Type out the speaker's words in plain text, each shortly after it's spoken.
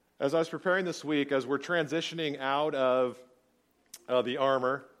As I was preparing this week, as we're transitioning out of the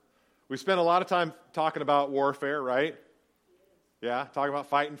armor, we spent a lot of time talking about warfare, right? Yeah, talking about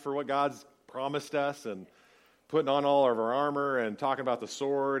fighting for what God's promised us and putting on all of our armor and talking about the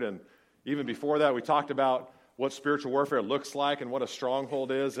sword. And even before that, we talked about what spiritual warfare looks like and what a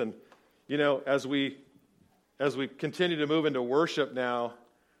stronghold is. And, you know, as we continue to move into worship now,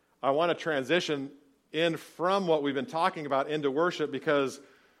 I want to transition in from what we've been talking about into worship, because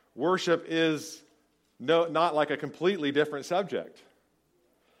worship is not like a completely different subject.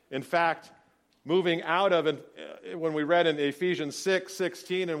 In fact, moving out of, when we read in Ephesians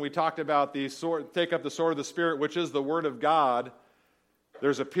 6:16, and we talked about the sword, take up the sword of the Spirit, which is the Word of God,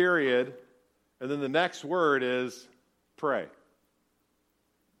 there's a period, and then the next word is pray.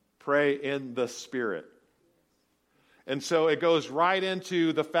 Pray in the Spirit. And so it goes right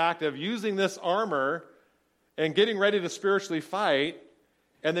into the fact of using this armor and getting ready to spiritually fight,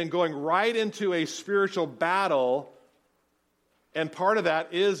 and then going right into a spiritual battle. And part of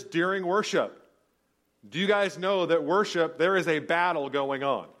that is during worship. Do you guys know that worship, there is a battle going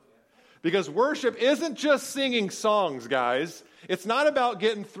on? Because worship isn't just singing songs, guys. It's not about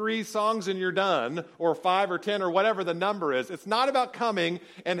getting 3 songs and you're done, or 5 or 10 or whatever the number is. It's not about coming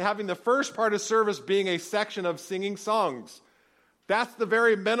and having the first part of service being a section of singing songs. That's the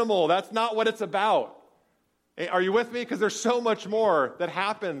very minimal. That's not what it's about. Are you with me? Because there's so much more that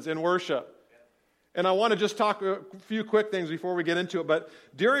happens in worship. And I want to just talk a few quick things before we get into it. But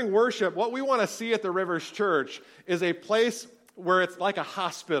during worship, what we want to see at the Rivers Church is a place where it's like a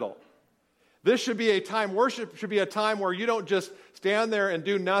hospital. This should be a time, worship should be a time where you don't just stand there and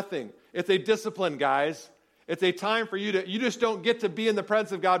do nothing. It's a discipline, guys. It's a time for you just don't get to be in the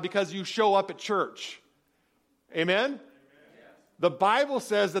presence of God because you show up at church. Amen? The Bible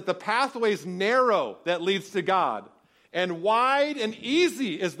says that the pathway is narrow that leads to God, and wide and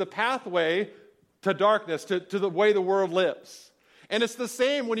easy is the pathway to darkness, to the way the world lives. And it's the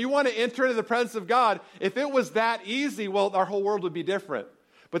same when you want to enter into the presence of God. If it was that easy, well, our whole world would be different.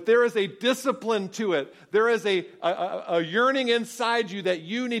 But there is a discipline to it. There is a yearning inside you that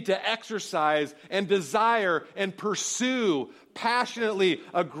you need to exercise and desire and pursue passionately,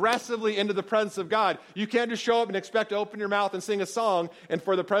 aggressively into the presence of God. You can't just show up and expect to open your mouth and sing a song and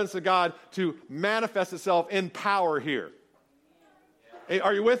for the presence of God to manifest itself in power here. Hey,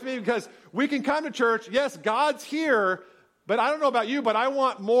 are you with me? Because we can come to church, yes, God's here, but I don't know about you, but I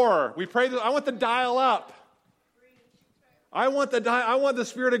want more. We pray that I want the dial up. I want the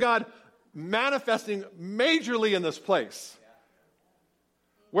Spirit of God manifesting majorly in this place.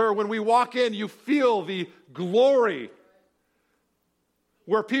 Where when we walk in, you feel the glory.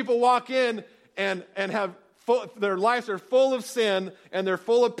 Where people walk in and have their lives are full of sin and they're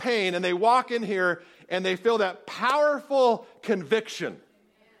full of pain, and they walk in here and they feel that powerful conviction.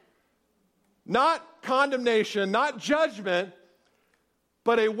 Not condemnation, not judgment,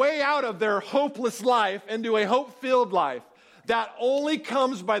 but a way out of their hopeless life into a hope-filled life. That only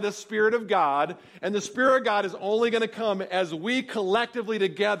comes by the Spirit of God, and the Spirit of God is only going to come as we collectively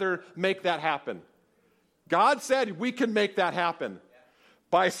together make that happen. God said we can make that happen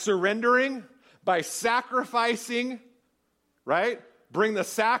by surrendering, by sacrificing, right? Bring the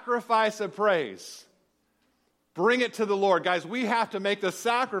sacrifice of praise. Bring it to the Lord. Guys, we have to make the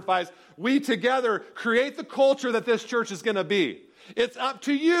sacrifice. We together create the culture that this church is going to be. It's up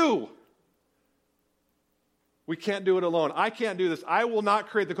to you. We can't do it alone. I can't do this. I will not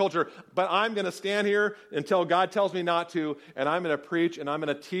create the culture, but I'm going to stand here until God tells me not to, and I'm going to preach, and I'm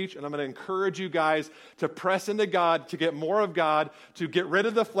going to teach, and I'm going to encourage you guys to press into God, to get more of God, to get rid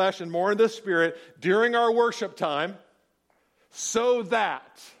of the flesh and more of the Spirit during our worship time, so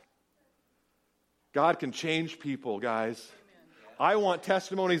that God can change people, guys. I want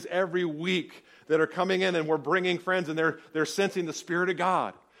testimonies every week that are coming in, and we're bringing friends, and they're sensing the Spirit of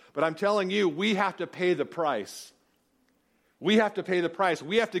God. But I'm telling you, we have to pay the price. We have to pay the price.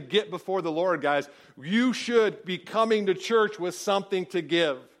 We have to get before the Lord, guys. You should be coming to church with something to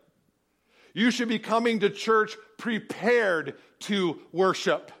give. You should be coming to church prepared to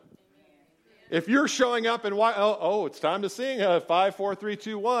worship. If you're showing up and it's time to sing 5, 4, 3,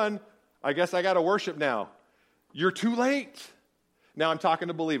 2, 1. I guess I got to worship now. You're too late. Now I'm talking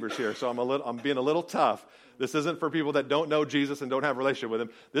to believers here, so I'm being a little tough. This isn't for people that don't know Jesus and don't have a relationship with Him.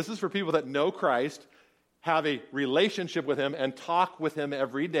 This is for people that know Christ, have a relationship with Him, and talk with Him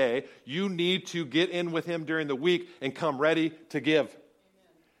every day. You need to get in with Him during the week and come ready to give. Amen.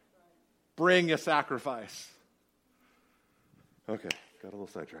 Bring a sacrifice. Okay, got a little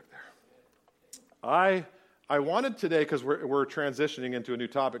sidetracked there. I wanted today, because we're transitioning into a new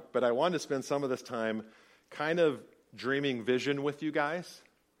topic, but I wanted to spend some of this time kind of dreaming vision with you guys.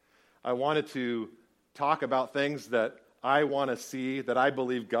 I wanted to talk about things that I want to see, that I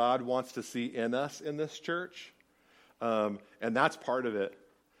believe God wants to see in us in this church. And that's part of it.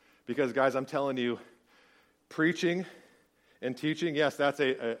 Because, guys, I'm telling you, preaching and teaching, yes, that's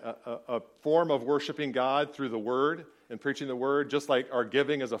a form of worshiping God through the Word and preaching the Word, just like our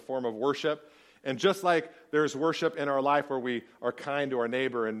giving is a form of worship. And just like there's worship in our life where we are kind to our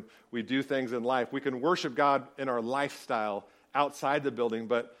neighbor and we do things in life, we can worship God in our lifestyle outside the building.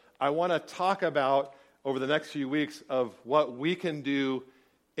 But I want to talk about, over the next few weeks, of what we can do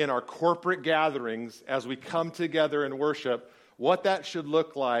in our corporate gatherings as we come together and worship, what that should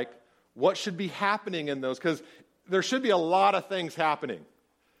look like, what should be happening in those, because there should be a lot of things happening.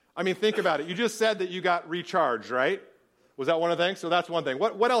 I mean, think about it. You just said that you got recharged, right? Was that one of the things? So that's one thing.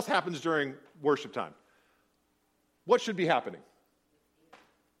 What else happens during worship time? What should be happening?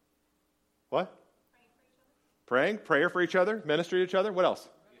 What? Praying, prayer for each other, ministry to each other. What else?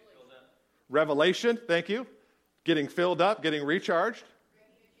 Revelation, thank you. Getting filled up, getting recharged.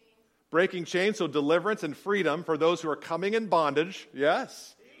 Breaking chains, so deliverance and freedom for those who are coming in bondage.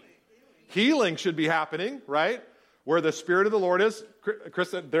 Yes. Healing should be happening, right? Where the Spirit of the Lord is,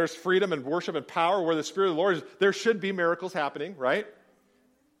 Chris said, there's freedom and worship and power. Where the Spirit of the Lord is, there should be miracles happening, right?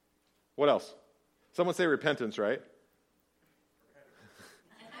 What else? Someone say repentance, right?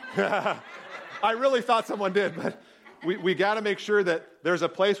 I really thought someone did, but we got to make sure that there's a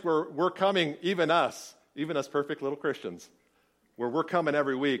place where we're coming, even us perfect little Christians, where we're coming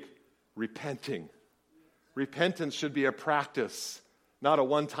every week repenting. Repentance should be a practice, not a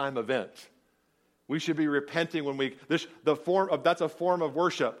one-time event. We should be repenting when that's a form of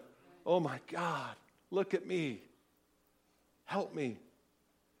worship. Oh my God, look at me. Help me.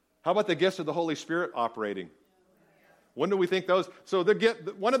 How about the gifts of the Holy Spirit operating? When do we think those? So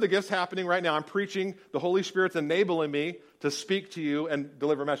one of the gifts happening right now, I'm preaching, the Holy Spirit's enabling me to speak to you and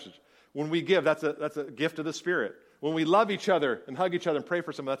deliver a message. When we give, that's a gift of the Spirit. When we love each other and hug each other and pray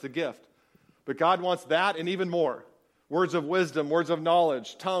for someone, that's a gift. But God wants that and even more. Words of wisdom, words of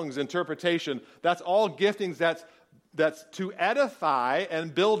knowledge, tongues, interpretation. That's all giftings that's to edify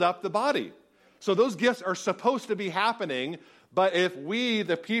and build up the body. So those gifts are supposed to be happening, but if we,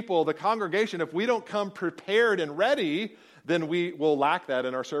 the people, the congregation, if we don't come prepared and ready, then we will lack that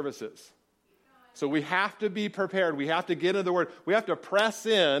in our services. So we have to be prepared. We have to get into the Word. We have to press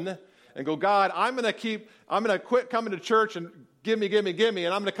in and go, God, I'm going to quit coming to church and give me,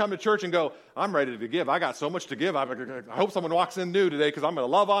 and I'm going to come to church and go, I'm ready to give. I got so much to give. I hope someone walks in new today because I'm going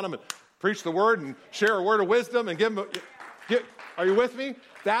to love on them and preach the Word and share a word of wisdom and give them. Are you with me?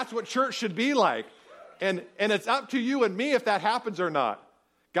 That's what church should be like. And it's up to you and me if that happens or not.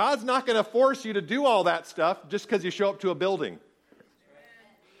 God's not going to force you to do all that stuff just because you show up to a building.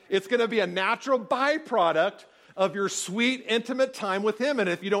 It's going to be a natural byproduct of your sweet, intimate time with Him. And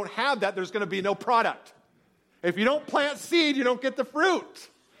if you don't have that, there's going to be no product. If you don't plant seed, you don't get the fruit.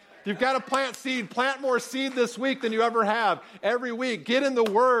 You've got to plant seed. Plant more seed this week than you ever have. Every week, get in the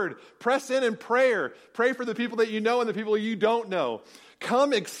Word. Press in prayer. Pray for the people that you know and the people you don't know.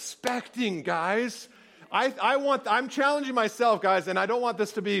 Come expecting, guys. I'm challenging myself, guys, and I don't want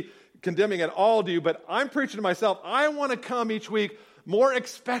this to be condemning at all to you, but I'm preaching to myself. I want to come each week more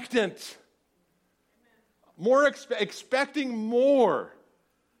expectant. Expecting more.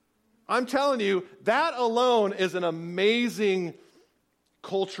 I'm telling you, that alone is an amazing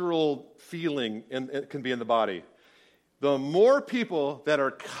cultural feeling it can be in the body. The more people that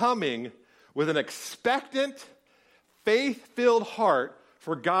are coming with an expectant, faith-filled heart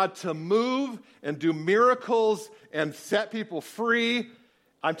for God to move and do miracles and set people free,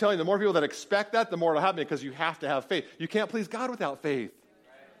 I'm telling you, the more people that expect that, the more it'll happen because you have to have faith. You can't please God without faith,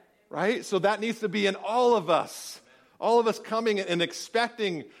 right? So that needs to be in all of us. All of us coming and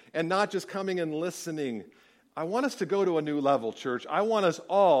expecting and not just coming and listening. I want us to go to a new level, church. I want us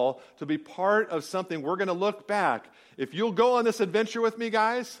all to be part of something. We're going to look back. If you'll go on this adventure with me,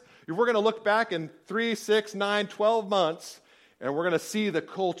 guys, we're going to look back in 3, 6, 9, 12 months, and we're going to see the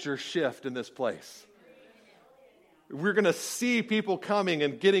culture shift in this place. We're going to see people coming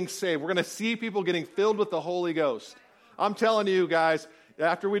and getting saved. We're going to see people getting filled with the Holy Ghost. I'm telling you, guys,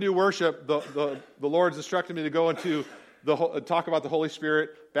 after we do worship, the Lord's instructed me to go into talk about the Holy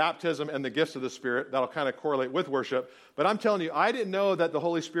Spirit, baptism, and the gifts of the Spirit. That'll kind of correlate with worship. But I'm telling you, I didn't know that the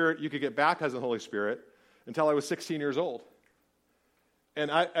Holy Spirit, you could get baptized in the Holy Spirit until I was 16 years old.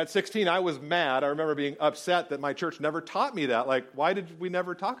 And at 16, I was mad. I remember being upset that my church never taught me that. Like, why did we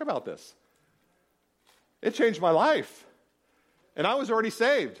never talk about this? It changed my life. And I was already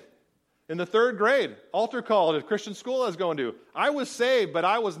saved. In the 3rd grade, altar call at a Christian school I was going to. I was saved, but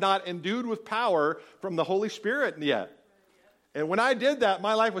I was not endued with power from the Holy Spirit yet. And when I did that,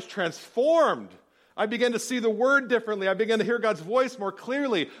 my life was transformed. I began to see the word differently. I began to hear God's voice more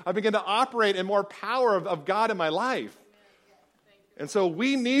clearly. I began to operate in more power of God in my life. And so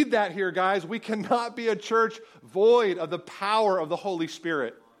we need that here, guys. We cannot be a church void of the power of the Holy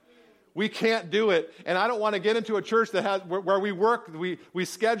Spirit. We can't do it. And I don't want to get into a church that has where we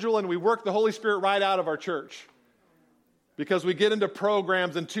schedule and we work the Holy Spirit right out of our church. Because we get into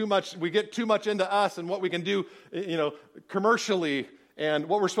programs and we get too much into us and what we can do, commercially and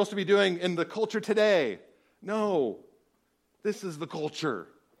what we're supposed to be doing in the culture today. No, this is the culture.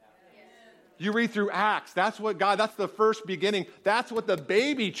 You read through Acts, that's the first beginning. That's what the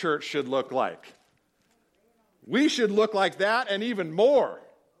baby church should look like. We should look like that and even more.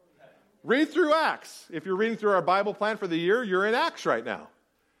 Read through Acts. If you're reading through our Bible plan for the year, you're in Acts right now.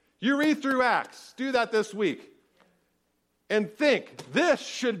 You read through Acts. Do that this week. And think, this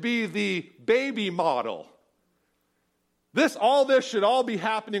should be the baby model. All this should all be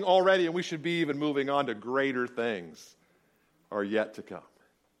happening already, and we should be even moving on to greater things are yet to come.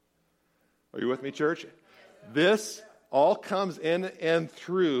 Are you with me, church? This all comes in and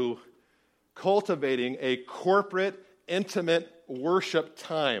through cultivating a corporate, intimate worship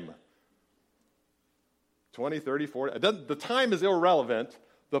time. 20, 30, 40. The time is irrelevant.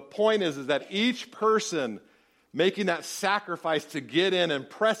 The point is that each person making that sacrifice to get in and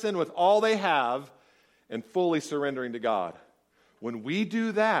press in with all they have and fully surrendering to God. When we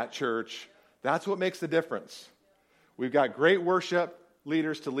do that, church, that's what makes the difference. We've got great worship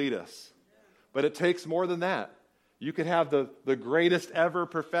leaders to lead us, but it takes more than that. You could have the greatest ever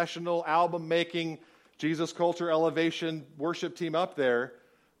professional album-making Jesus Culture Elevation worship team up there,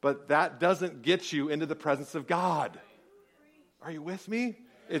 but that doesn't get you into the presence of God. Are you with me?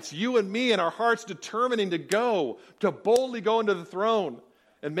 It's you and me and our hearts determining to boldly go into the throne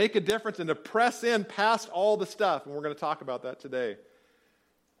and make a difference and to press in past all the stuff. And we're going to talk about that today.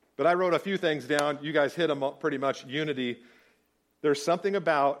 But I wrote a few things down. You guys hit them pretty much. Unity. There's something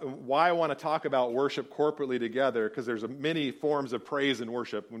about why I want to talk about worship corporately together, because there's many forms of praise and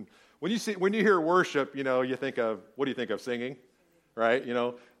worship. When you hear worship, you think of, what do you think of? Singing, right?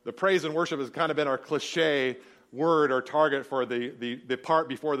 The praise and worship has kind of been our cliche word or target for the part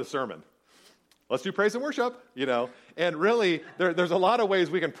before the sermon. Let's do praise and worship, And really, there's a lot of ways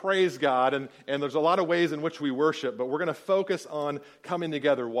we can praise God, and there's a lot of ways in which we worship, but we're going to focus on coming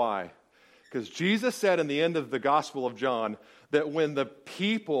together. Why? Because Jesus said in the end of the Gospel of John that when the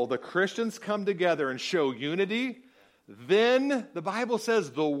Christians come together and show unity, then the Bible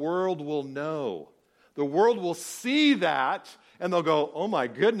says the world will know. The world will see that, and they'll go, oh my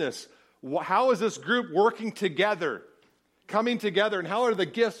goodness, how is this group working together? Coming together, and how are the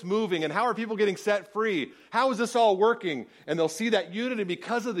gifts moving, and how are people getting set free? How is this all working? And they'll see that unity.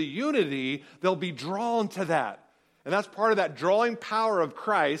 Because of the unity, they'll be drawn to that. And that's part of that drawing power of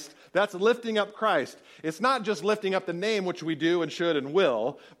Christ. That's lifting up Christ. It's not just lifting up the name, which we do and should and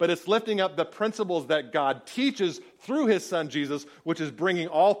will, but it's lifting up the principles that God teaches through his son Jesus, which is bringing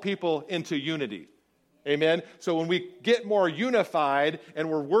all people into unity. Amen? So when we get more unified and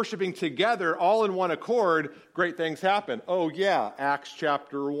we're worshiping together all in one accord, great things happen. Oh yeah, Acts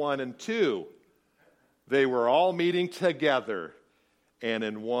chapter 1 and 2. They were all meeting together and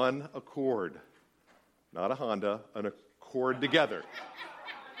in one accord. Not a Honda, an accord together.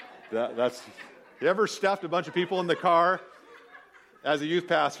 You ever stuffed a bunch of people in the car? As a youth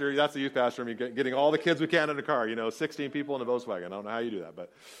pastor, that's a youth pastor. I mean, getting all the kids we can in a car, 16 people in a Volkswagen. I don't know how you do that,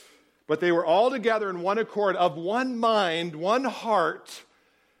 but they were all together in one accord, of one mind, one heart.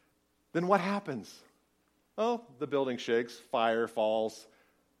 Then what happens? Oh, the building shakes, fire falls,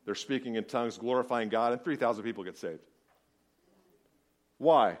 they're speaking in tongues, glorifying God, and 3,000 people get saved.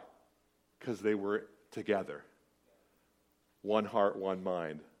 Why? Because they were together. One heart, one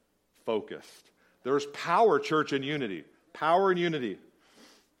mind, focused. There's power, church, in unity. Power and unity.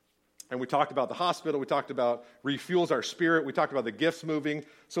 And we talked about the hospital. We talked about refuels our spirit. We talked about the gifts moving.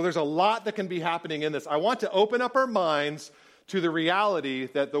 So there's a lot that can be happening in this. I want to open up our minds to the reality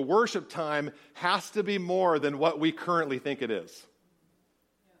that the worship time has to be more than what we currently think it is.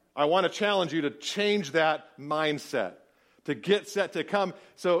 I want to challenge you to change that mindset, to get set to come.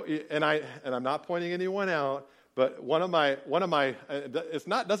 So, and I'm not pointing anyone out, but one of my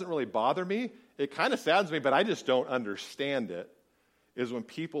doesn't really bother me. It kind of saddens me, but I just don't understand it, is when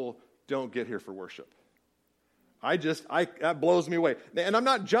people don't get here for worship. That blows me away. And I'm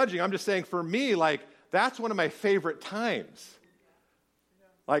not judging. I'm just saying, for me, that's one of my favorite times.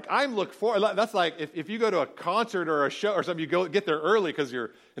 I'm looking forward. That's like if you go to a concert or a show or something, you get there early because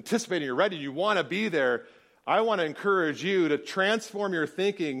you're anticipating, you're ready, you want to be there. I want to encourage you to transform your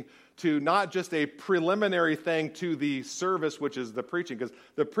thinking to not just a preliminary thing to the service, which is the preaching, because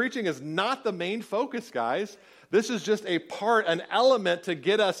the preaching is not the main focus, guys. This is just a part, an element to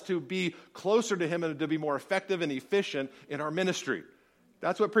get us to be closer to Him and to be more effective and efficient in our ministry.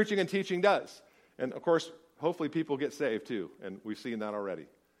 That's what preaching and teaching does. And of course, hopefully people get saved too, and we've seen that already.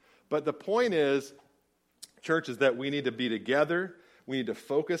 But the point is, church, is that we need to be together, we need to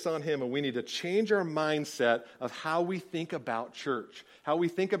focus on Him, and we need to change our mindset of how we think about church, how we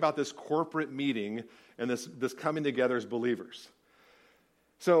think about this corporate meeting and this coming together as believers.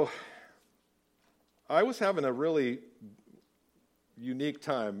 So, I was having a really unique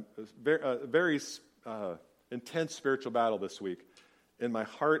time, a very intense spiritual battle this week in my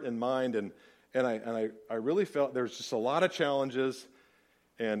heart and mind, and I really felt there was just a lot of challenges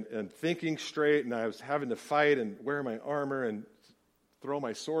and thinking straight, and I was having to fight and wear my armor and throw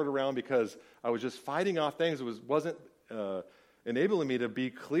my sword around because I was just fighting off things that wasn't enabling me to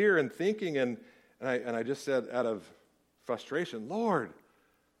be clear in thinking, and I just said out of frustration, Lord,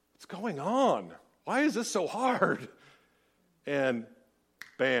 what's going on? Why is this so hard? And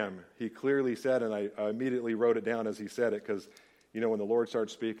bam, He clearly said, and I immediately wrote it down as He said it, because, you know, when the Lord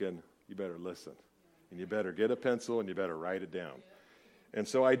starts speaking, you better listen. And you better get a pencil and you better write it down. And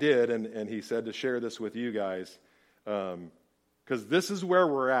so I did, and He said to share this with you guys, because this is where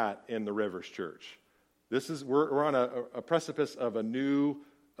we're at in the Rivers Church. We're on a precipice of a new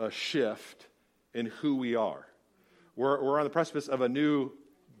shift in who we are. We're on the precipice of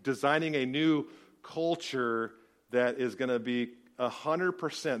designing a new culture that is going to be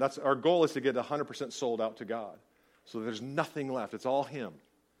 100%. That's our goal, is to get 100% sold out to God. So there's nothing left. It's all Him.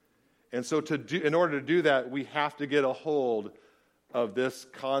 And so in order to do that, we have to get a hold of this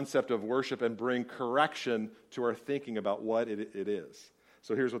concept of worship and bring correction to our thinking about what it is.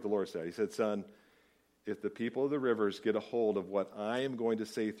 So here's what the Lord said. He said, son, if the people of the Rivers get a hold of what I am going to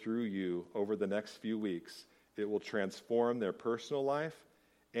say through you over the next few weeks, it will transform their personal life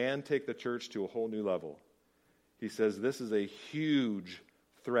and take the church to a whole new level. He says this is a huge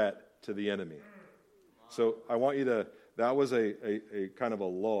threat to the enemy. So I want you to, that was a kind of a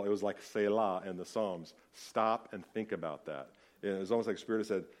lull. It was like Selah in the Psalms. Stop and think about that. And it was almost like Spirit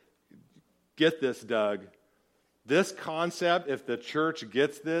said, get this, Doug. This concept, if the church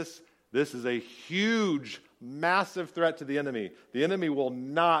gets this is a huge, massive threat to the enemy. The enemy will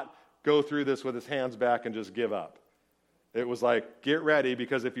not go through this with his hands back and just give up. It was like, get ready,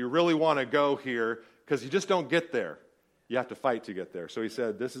 because if you really want to go here, because you just don't get there, you have to fight to get there. So He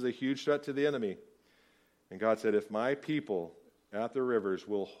said, this is a huge threat to the enemy. And God said, if my people at the Rivers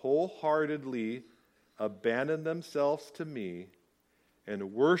will wholeheartedly abandon themselves to me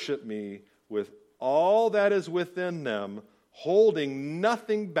and worship me with all that is within them, holding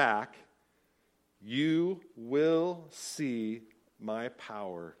nothing back, you will see my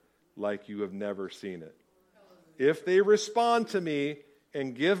power like you have never seen it. If they respond to me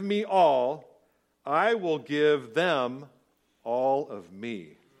and give me all, I will give them all of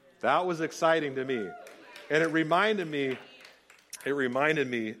me. That was exciting to me. And it reminded me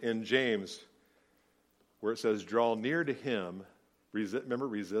in James, where it says, draw near to Him.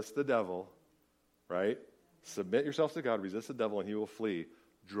 Resist the devil, right? Submit yourselves to God, resist the devil, and he will flee.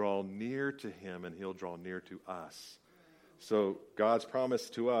 Draw near to Him, and He'll draw near to us. So God's promise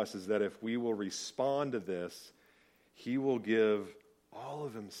to us is that if we will respond to this, He will give all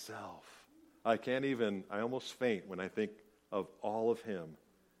of Himself. I almost faint when I think of all of Him.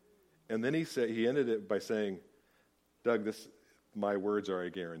 And then he ended it by saying, Doug, my words are a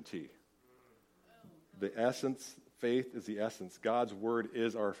guarantee. The essence, faith is the essence. God's word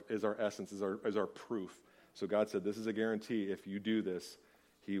is our essence, is our proof. So God said, this is a guarantee. If you do this,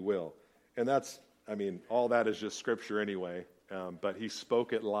 He will. And all that is just scripture anyway. But He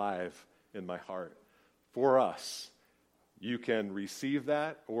spoke it live in my heart for us. You can receive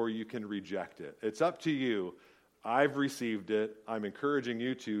that or you can reject it. It's up to you. I've received it. I'm encouraging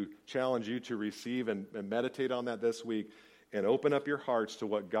you to challenge you to receive and meditate on that this week and open up your hearts to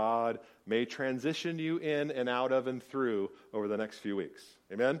what God may transition you in and out of and through over the next few weeks.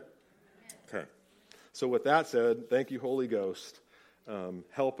 Amen? Okay. So with that said, thank you, Holy Ghost.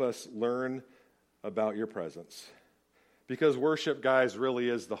 Help us learn about your presence. Because worship, guys, really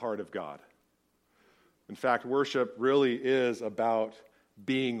is the heart of God. In fact, worship really is about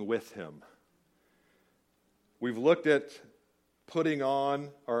being with Him. We've looked at putting on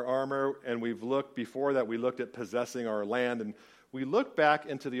our armor, and we looked at possessing our land, and we look back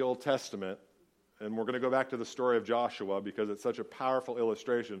into the Old Testament, and we're going to go back to the story of Joshua because it's such a powerful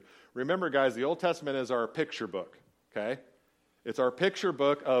illustration. Remember, guys, the Old Testament is our picture book, okay? It's our picture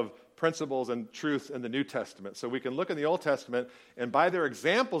book of principles and truths in the New Testament. So we can look in the Old Testament, and by their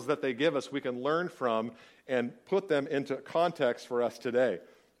examples that they give us, we can learn from and put them into context for us today.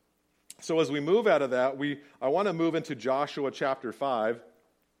 So as we move out of that, I want to move into Joshua chapter 5,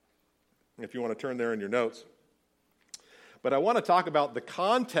 if you want to turn there in your notes. But I want to talk about the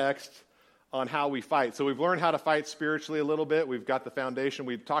context on how we fight. So we've learned how to fight spiritually a little bit. We've got the foundation.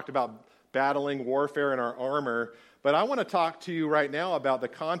 We've talked about battling, warfare, and our armor. But I want to talk to you right now about the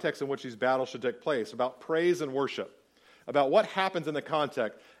context in which these battles should take place, about praise and worship, about what happens in the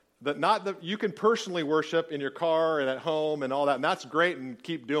context. You can personally worship in your car and at home and all that, and that's great, and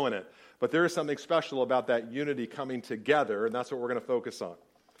keep doing it. But there is something special about that unity coming together, and that's what we're going to focus on.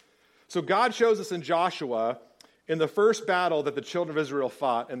 So God shows us in Joshua, in the first battle that the children of Israel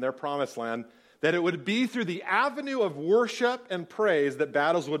fought in their promised land, that it would be through the avenue of worship and praise that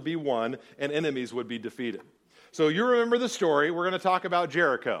battles would be won and enemies would be defeated. So you remember the story. We're going to talk about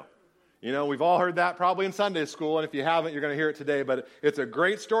Jericho. You know, we've all heard that probably in Sunday school, and if you haven't, you're going to hear it today. But it's a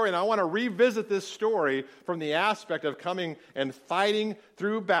great story, and I want to revisit this story from the aspect of coming and fighting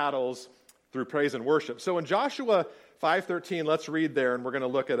through battles through praise and worship. So in Joshua 5:13, let's read there, and we're going to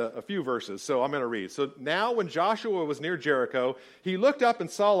look at a few verses. So I'm going to read. So now when Joshua was near Jericho, he looked up and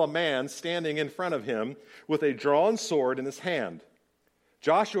saw a man standing in front of him with a drawn sword in his hand.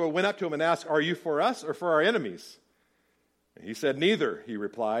 Joshua went up to him and asked, "Are you for us or for our enemies?" And he said, "Neither," he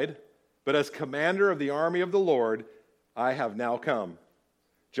replied, "but as commander of the army of the Lord, I have now come."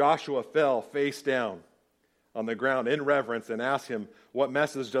 Joshua fell face down on the ground in reverence and asked him, "What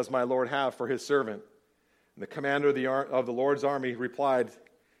message does my Lord have for his servant?" And the commander of the Lord's army replied, he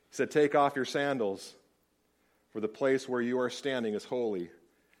said, "Take off your sandals, for the place where you are standing is holy."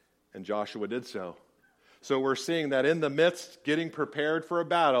 And Joshua did so. So we're seeing that in the midst, getting prepared for a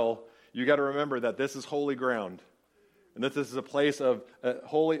battle, you got to remember that this is holy ground. And that this is a place of,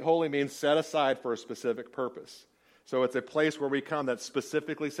 holy means set aside for a specific purpose. So it's a place where we come that's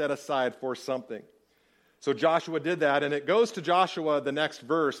specifically set aside for something. So Joshua did that, and it goes to Joshua, the next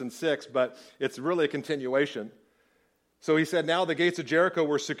verse in 6, but it's really a continuation. So he said, "Now the gates of Jericho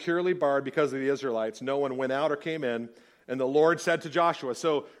were securely barred because of the Israelites. No one went out or came in. And the Lord said to Joshua,"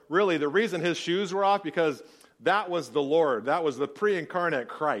 so really the reason his shoes were off, because that was the Lord. That was the pre-incarnate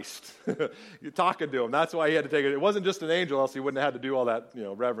Christ. You're talking to him. That's why he had to take it. It wasn't just an angel, else he wouldn't have had to do all that,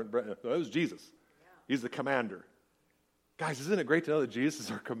 reverent. It was Jesus. He's the commander. Guys, isn't it great to know that Jesus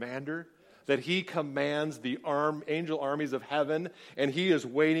is our commander? That he commands the angel armies of heaven, and he is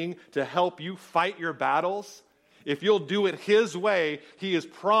waiting to help you fight your battles. If you'll do it his way, he has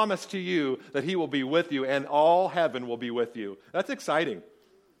promised to you that he will be with you, and all heaven will be with you. That's exciting.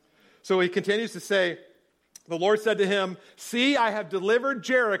 So he continues to say, the Lord said to him, "See, I have delivered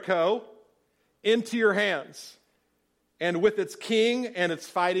Jericho into your hands, and with its king and its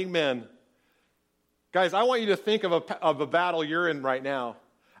fighting men." Guys, I want you to think of a battle you're in right now.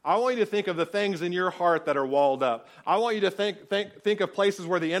 I want you to think of the things in your heart that are walled up. I want you to think of places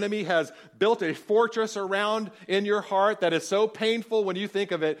where the enemy has built a fortress around in your heart that is so painful when you think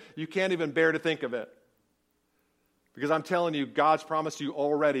of it, you can't even bear to think of it. Because I'm telling you, God's promised you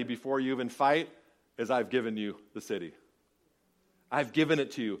already before you even fight is I've given you the city. I've given it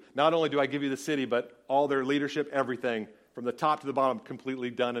to you. Not only do I give you the city, but all their leadership, everything. From the top to the bottom, completely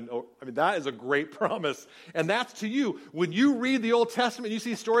done. And that is a great promise. And that's to you. When you read the Old Testament, you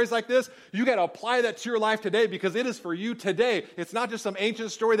see stories like this, you got to apply that to your life today because it is for you today. It's not just some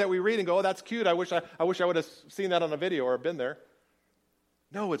ancient story that we read and go, "Oh, that's cute. I wish I would have seen that on a video or been there."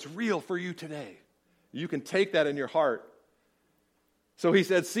 No, it's real for you today. You can take that in your heart. So he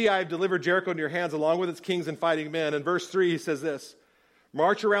said, "See, I have delivered Jericho into your hands along with its kings and fighting men." In verse 3, he says this,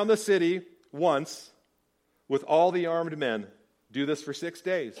 "March around the city once with all the armed men. Do this for 6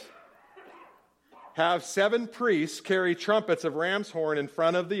 days. Have 7 priests carry trumpets of ram's horn in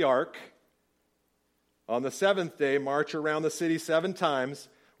front of the ark. On the 7th day, march around the city 7 times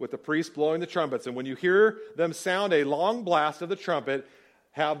with the priests blowing the trumpets. And when you hear them sound a long blast of the trumpet,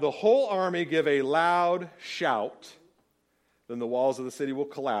 have the whole army give a loud shout. Then the walls of the city will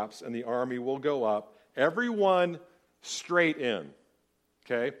collapse and the army will go up, everyone straight in."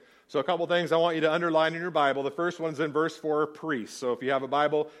 Okay? So a couple things I want you to underline in your Bible. The first one's in verse 4, priest. So if you have a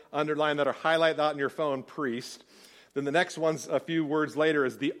Bible, underline that or highlight that on your phone, priest. Then the next one's a few words later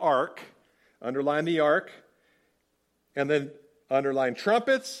is the ark. Underline the ark. And then underline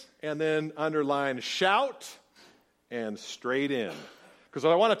trumpets. And then underline shout and straight in. Because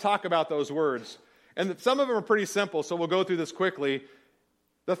I want to talk about those words. And some of them are pretty simple, so we'll go through this quickly.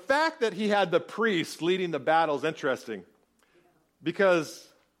 The fact that he had the priest leading the battle is interesting. Because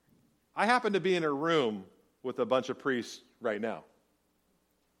I happen to be in a room with a bunch of priests right now.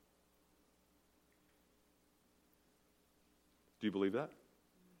 Do you believe that?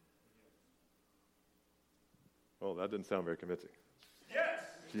 Oh, that didn't sound very convincing. Yes.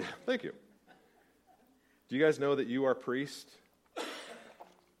 Yeah, thank you. Do you guys know that you are priests?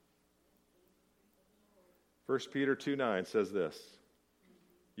 1 Peter 2:9 says this.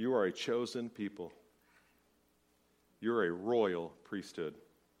 You are a chosen people. You're a royal priesthood.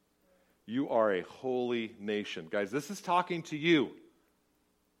 You are a holy nation. Guys, this is talking to you.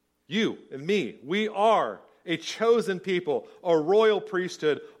 You and me. We are a chosen people, a royal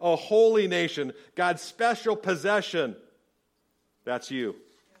priesthood, a holy nation, God's special possession. That's you.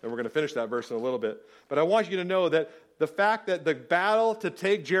 And we're going to finish that verse in a little bit. But I want you to know that the fact that the battle to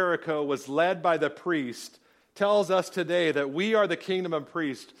take Jericho was led by the priest tells us today that we are the kingdom of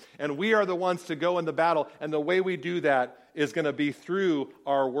priests, and we are the ones to go in the battle. And the way we do that is going to be through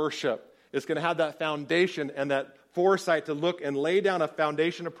our worship. It's going to have that foundation and that foresight to look and lay down a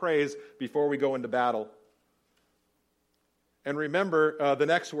foundation of praise before we go into battle. And remember, the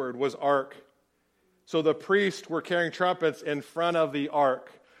next word was ark. So the priests were carrying trumpets in front of the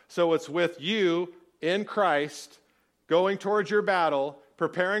ark. So it's with you in Christ, going towards your battle,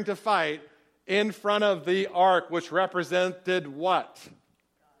 preparing to fight, in front of the ark, which represented what?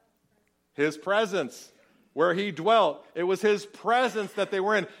 His presence, where he dwelt. It was his presence that they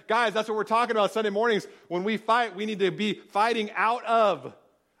were in. Guys, that's what we're talking about Sunday mornings. When we fight, we need to be fighting out of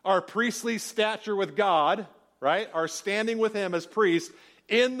our priestly stature with God, right? Our standing with him as priests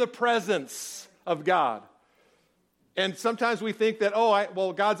in the presence of God. And sometimes we think that,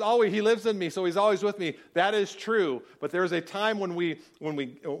 God's always, he lives in me, so he's always with me. That is true. But there's a time when we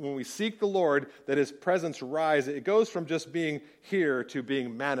seek the Lord that his presence rise. It goes from just being here to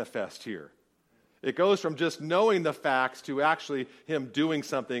being manifest here. It goes from just knowing the facts to actually him doing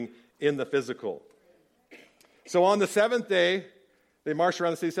something in the physical. So on the seventh day, they marched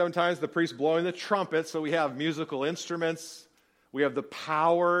around the city 7 times, the priests blowing the trumpet. So we have musical instruments. We have the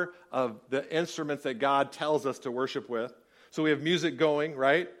power of the instruments that God tells us to worship with. So we have music going,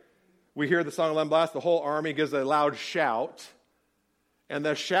 right? We hear the song of Lamb Blast. The whole army gives a loud shout. And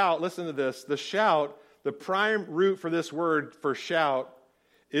the shout, listen to this, the shout, the prime root for this word for shout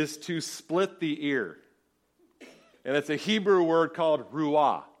is to split the ear. And it's a Hebrew word called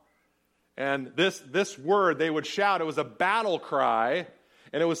ruah. And this word, they would shout, it was a battle cry.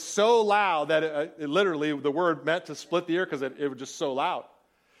 And it was so loud that it literally, the word meant to split the ear because it was just so loud.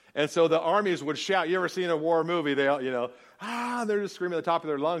 And so the armies would shout. You ever seen a war movie? They, they're just screaming at the top of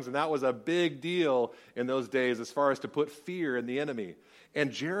their lungs. And that was a big deal in those days as far as to put fear in the enemy.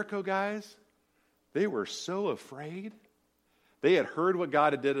 And Jericho guys, they were so afraid. They had heard what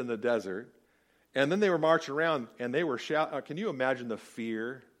God had did in the desert. And then they were marching around and they were shouting. Can you imagine the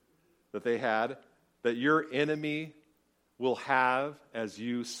fear that they had? That your enemy will have as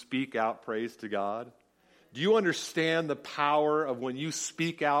you speak out praise to God? Do you understand the power of when you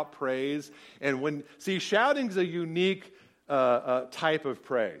speak out praise? And shouting is a unique type of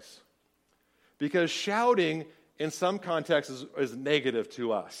praise. Because shouting in some contexts is negative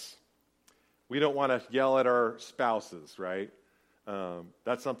to us. We don't want to yell at our spouses, right?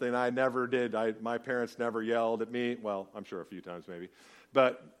 That's something I never did. My parents never yelled at me. Well, I'm sure a few times maybe.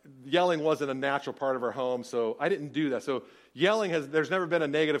 But yelling wasn't a natural part of our home, so I didn't do that. So yelling there's never been a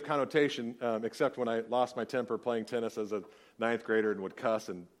negative connotation, except when I lost my temper playing tennis as a 9th grader and would cuss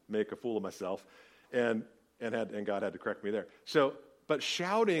and make a fool of myself. And God had to correct me there. So, but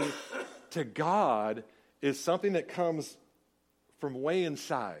shouting to God is something that comes from way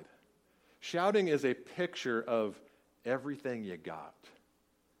inside. Shouting is a picture of everything you got.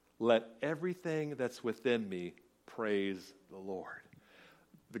 Let everything that's within me praise the Lord.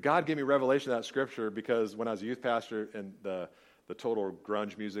 God gave me revelation of that scripture because when I was a youth pastor and the total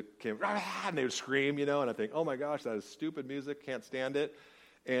grunge music came, and they would scream, and I think, oh my gosh, that is stupid music, can't stand it.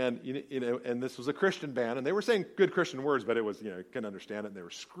 And and this was a Christian band, and they were saying good Christian words, but it was, couldn't understand it, and they were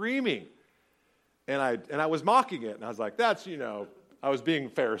screaming. And I was mocking it, and I was like, that's, I was being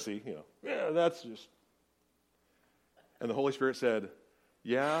Pharisee, that's just. And the Holy Spirit said,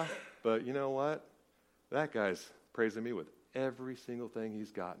 yeah, but you know what? That guy's praising me with every single thing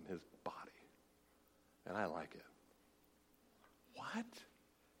he's got in his body. And I like it. What?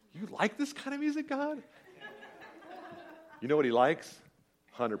 You like this kind of music, God? You know what he likes?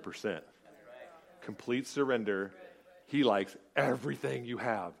 100%. Complete surrender. He likes everything you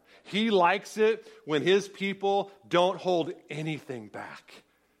have. He likes it when his people don't hold anything back.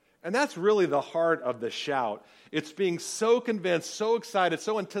 And that's really the heart of the shout. It's being so convinced, so excited,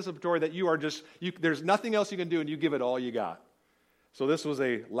 so anticipatory that you are just, there's nothing else you can do and you give it all you got. So this was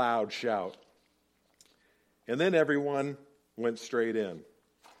a loud shout. And then everyone went straight in.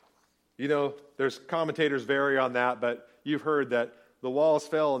 There's commentators vary on that, but you've heard that the walls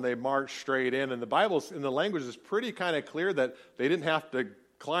fell and they marched straight in. And the Bible's, in the language, is pretty kind of clear that they didn't have to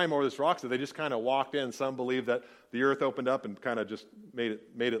climb over this rock, so they just kind of walked in. Some believe that the earth opened up and kind of just made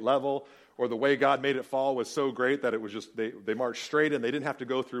it level, or the way God made it fall was so great that it was just, they marched straight in. They didn't have to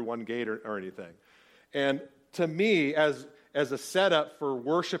go through one gate or anything. And to me, as a setup for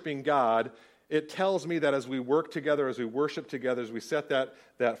worshiping God, it tells me that as we work together, as we worship together, as we set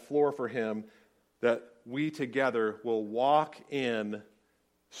that floor for Him, that we together will walk in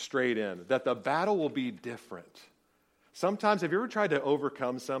straight in, that the battle will be different. Sometimes, have you ever tried to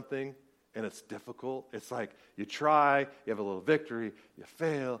overcome something and it's difficult? It's like you try, you have a little victory, you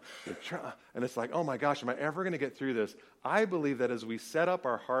fail, you try, and it's like, oh my gosh, am I ever going to get through this? I believe that as we set up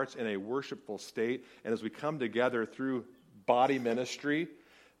our hearts in a worshipful state and as we come together through body ministry,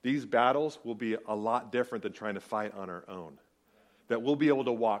 these battles will be a lot different than trying to fight on our own. That we'll be able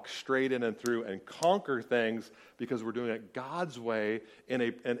to walk straight in and through and conquer things because we're doing it God's way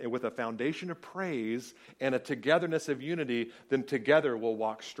and with a foundation of praise and a togetherness of unity. Then together we'll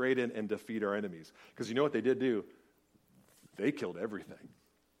walk straight in and defeat our enemies. Because you know what they did do? They killed everything.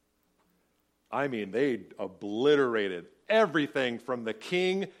 I mean, they obliterated everything from the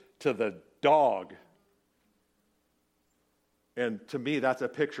king to the dog. And to me, that's a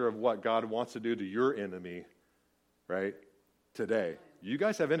picture of what God wants to do to your enemy, right? Today. You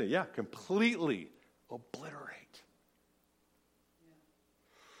guys have in it, yeah, completely obliterate.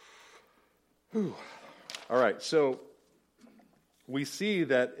 Whew. All right, so we see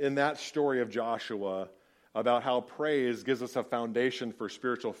that in that story of Joshua about how praise gives us a foundation for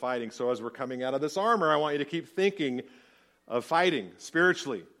spiritual fighting. So as we're coming out of this armor, I want you to keep thinking of fighting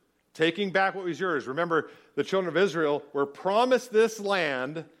spiritually, taking back what was yours. Remember, the children of Israel were promised this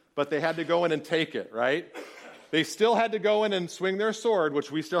land, but they had to go in and take it, right? They still had to go in and swing their sword,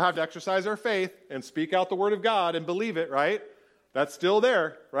 which we still have to exercise our faith and speak out the word of God and believe it, right? That's still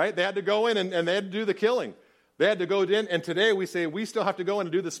there, right? They had to go in and they had to do the killing. They had to go in, and today we say we still have to go in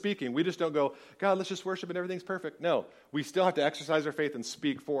and do the speaking. We just don't go, God, let's just worship and everything's perfect. No, we still have to exercise our faith and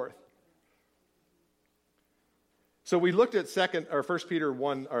speak forth. So we looked at 1 Peter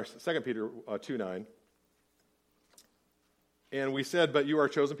 1, or 2 Peter 2:9. And we said, but you are a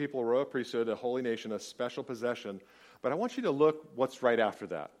chosen people, a royal priesthood, a holy nation, a special possession. But I want you to look what's right after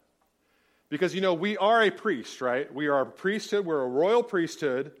that. Because, you know, we are a priest, right? We are a priesthood. We're a royal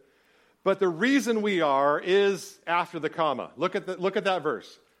priesthood. But the reason we are is after the comma. Look at that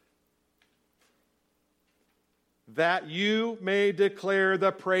verse. That you may declare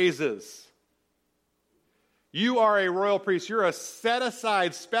the praises. You are a royal priest. You're a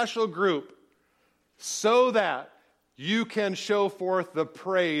set-aside special group so that you can show forth the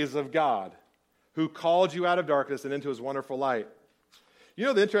praise of God who called you out of darkness and into His wonderful light. You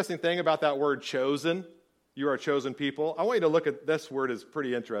know the interesting thing about that word chosen? You are a chosen people. I want you to look at this word. It's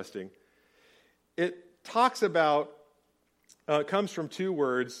pretty interesting. It talks about, it comes from two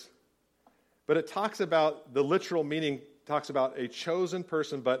words, but it talks about, the literal meaning talks about a chosen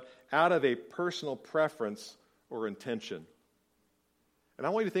person, but out of a personal preference or intention. And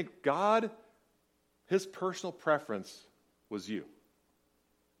I want you to think, God, His personal preference was you.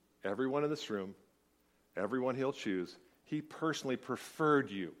 Everyone in this room, everyone He'll choose, He personally preferred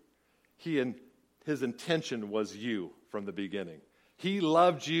you. His intention was you from the beginning. He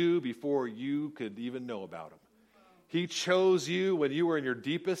loved you before you could even know about Him. He chose you when you were in your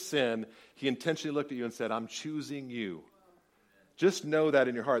deepest sin. He intentionally looked at you and said, I'm choosing you. Just know that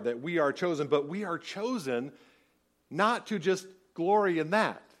in your heart, that we are chosen, but we are chosen not to just glory in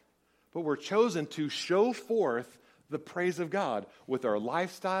that, but we're chosen to show forth the praise of God with our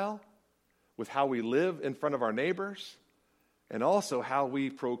lifestyle, with how we live in front of our neighbors, and also how we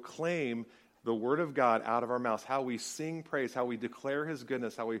proclaim the word of God out of our mouths, how we sing praise, how we declare His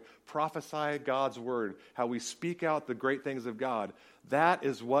goodness, how we prophesy God's word, how we speak out the great things of God. That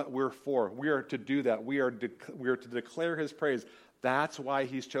is what we're for. We are to do that. We are to declare His praise. That's why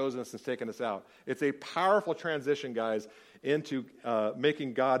He's chosen us and taken us out. It's a powerful transition, guys, into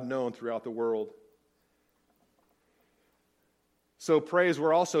making God known throughout the world. So praise,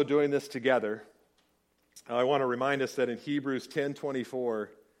 we're also doing this together. I want to remind us that in Hebrews 10:24,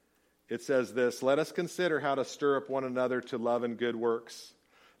 it says this, let us consider how to stir up one another to love and good works,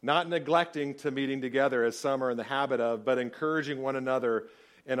 not neglecting to meeting together as some are in the habit of, but encouraging one another,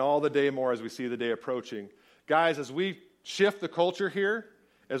 and all the day more as we see the day approaching. Guys, as we shift the culture here,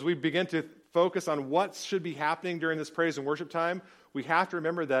 as we begin to focus on what should be happening during this praise and worship time, we have to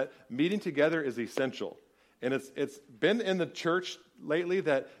remember that meeting together is essential. And it's been in the church lately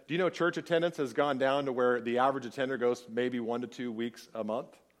that, do you know church attendance has gone down to where the average attender goes maybe 1 to 2 weeks a month?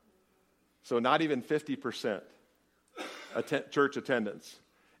 So not even 50%. church attendance.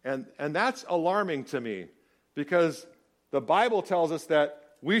 And that's alarming to me because the Bible tells us that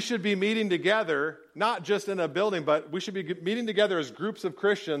we should be meeting together, not just in a building, but we should be meeting together as groups of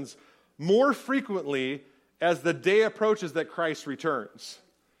Christians more frequently as the day approaches that Christ returns.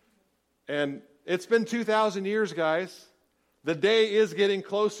 And it's been 2,000 years, guys. The day is getting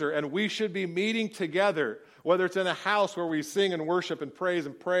closer, and we should be meeting together, whether it's in a house where we sing and worship and praise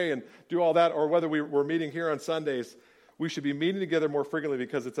and pray and do all that, or whether we're meeting here on Sundays. We should be meeting together more frequently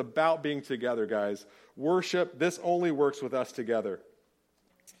because it's about being together, guys. Worship, this only works with us together.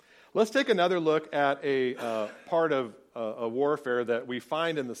 Let's take another look at a part of a warfare that we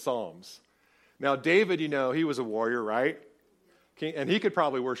find in the Psalms. Now, David, he was a warrior, right? And he could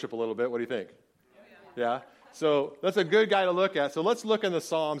probably worship a little bit. What do you think? Yeah? So that's a good guy to look at. So let's look in the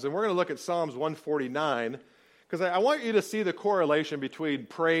Psalms, and we're going to look at Psalms 149, because I want you to see the correlation between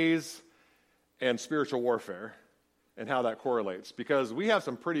praise and spiritual warfare and how that correlates, because we have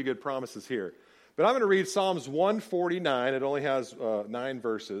some pretty good promises here. But I'm going to read Psalms 149. It only has 9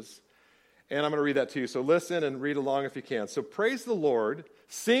 verses. And I'm going to read that to you. So listen and read along if you can. So praise the Lord.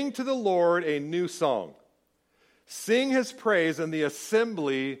 Sing to the Lord a new song. Sing his praise in the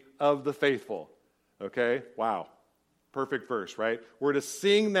assembly of the faithful. Okay? Wow. Perfect verse, right? We're to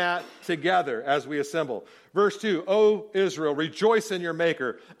sing that together as we assemble. Verse 2, O Israel, rejoice in your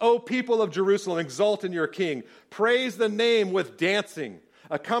Maker. O people of Jerusalem, exult in your King. Praise the name with dancing,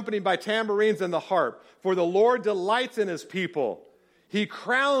 accompanied by tambourines and the harp. For the Lord delights in his people. He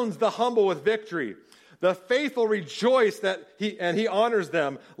crowns the humble with victory. The faithful rejoice that he honors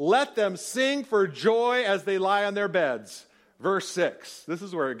them. Let them sing for joy as they lie on their beds. Verse 6, this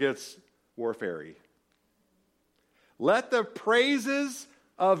is where it gets warfare-y. Let the praises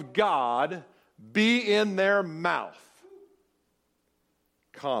of God be in their mouth,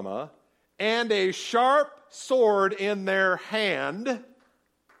 comma, and a sharp sword in their hand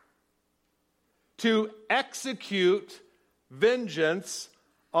to execute vengeance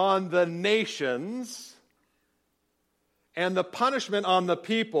on the nations and the punishment on the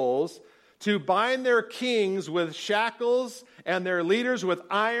peoples, to bind their kings with shackles and their leaders with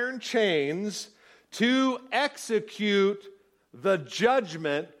iron chains, to execute the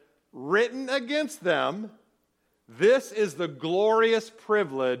judgment written against them. This is the glorious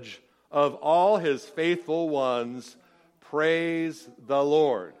privilege of all his faithful ones. Praise the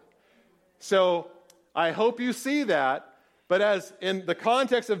Lord. So I hope you see that. But as in the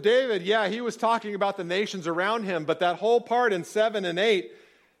context of David, yeah, he was talking about the nations around him. But that whole part in 7 and 8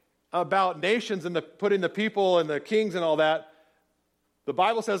 about nations and putting the people and the kings and all that, the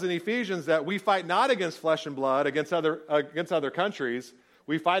Bible says in Ephesians that we fight not against flesh and blood, against other countries.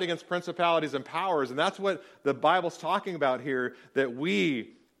 We fight against principalities and powers. And that's what the Bible's talking about here, that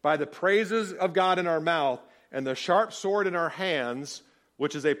we, by the praises of God in our mouth and the sharp sword in our hands,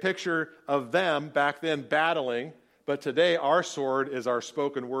 which is a picture of them back then battling, but today our sword is our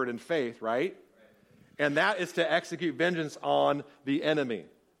spoken word in faith, right? And that is to execute vengeance on the enemy.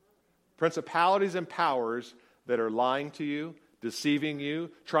 Principalities and powers that are lying to you, deceiving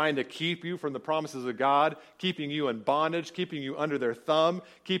you, trying to keep you from the promises of God, keeping you in bondage, keeping you under their thumb,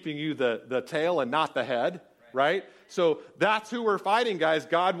 keeping you the tail and not the head, right? So that's who we're fighting, guys.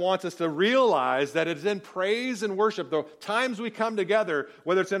 God wants us to realize that it's in praise and worship, the times we come together,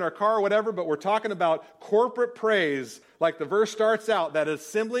 whether it's in our car or whatever, but we're talking about corporate praise, like the verse starts out, that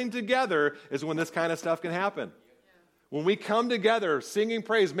assembling together is when this kind of stuff can happen. When we come together, singing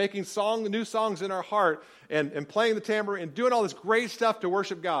praise, making new songs in our heart, and playing the tambourine, and doing all this great stuff to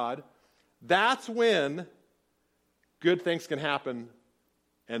worship God, that's when good things can happen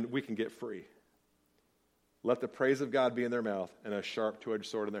and we can get free. Let the praise of God be in their mouth and a sharp two-edged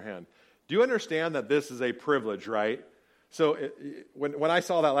sword in their hand. Do you understand that this is a privilege, right? So when I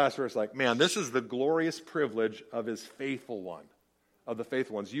saw that last verse, like, man, this is the glorious privilege of his faithful one, of the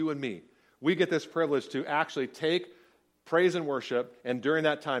faithful ones, you and me. We get this privilege to actually take praise and worship, and during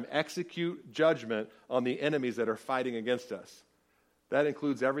that time, execute judgment on the enemies that are fighting against us. That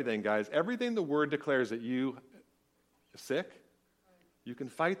includes everything, guys. Everything the Word declares that you are sick, you can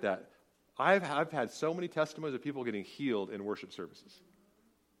fight that. I've had so many testimonies of people getting healed in worship services.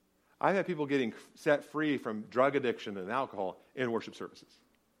 I've had people getting set free from drug addiction and alcohol in worship services.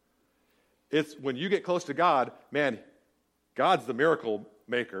 It's when you get close to God, man, God's the miracle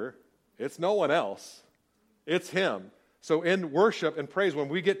maker. It's no one else. It's Him. So in worship and praise, when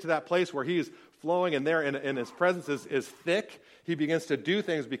we get to that place where He's flowing and there and His presence is thick, He begins to do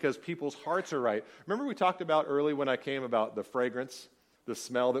things because people's hearts are right. Remember we talked about early when I came about the fragrance, the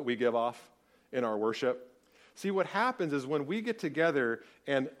smell that we give off in our worship? See, what happens is when we get together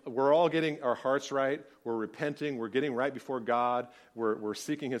and we're all getting our hearts right, we're repenting, we're getting right before God, we're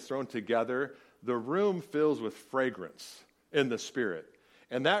seeking his throne together, the room fills with fragrance in the Spirit.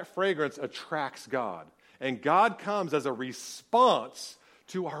 And that fragrance attracts God. And God comes as a response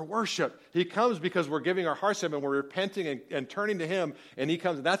to our worship. He comes because we're giving our hearts to him and we're repenting and turning to him. And he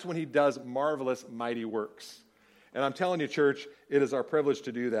comes, and that's when he does marvelous, mighty works. And I'm telling you, church, it is our privilege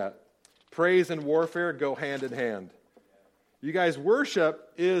to do that. Praise and warfare go hand in hand. You guys,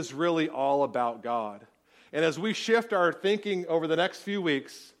 worship is really all about God. And as we shift our thinking over the next few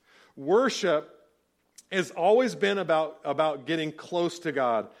weeks, worship has always been about getting close to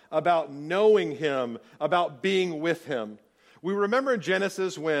God, about knowing him, about being with him. We remember in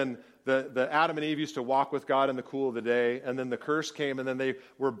Genesis when the Adam and Eve used to walk with God in the cool of the day, and then the curse came, and then they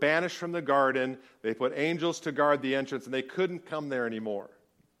were banished from the garden. They put angels to guard the entrance, and they couldn't come there anymore.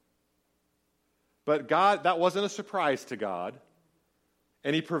 But God, that wasn't a surprise to God,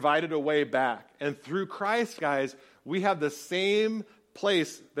 and he provided a way back. And through Christ, guys, we have the same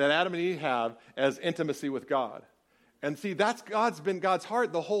place that Adam and Eve have as intimacy with God. And see, that's been God's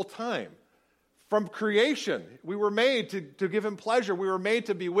heart the whole time. From creation, we were made to give him pleasure. We were made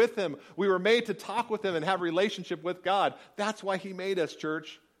to be with him. We were made to talk with him and have a relationship with God. That's why he made us,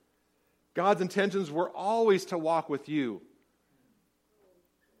 church. God's intentions were always to walk with you.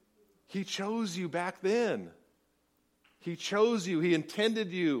 He chose you back then. He chose you. He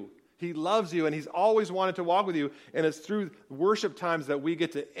intended you. He loves you, and he's always wanted to walk with you. And it's through worship times that we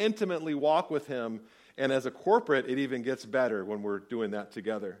get to intimately walk with him. And as a corporate, it even gets better when we're doing that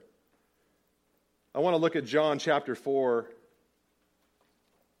together. I want to look at John chapter 4.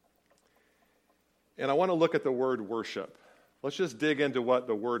 And I want to look at the word worship. Let's just dig into what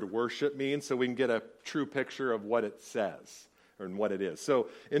the word worship means so we can get a true picture of what it says and what it is. So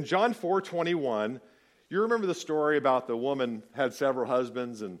in John 4:21, you remember the story about the woman had several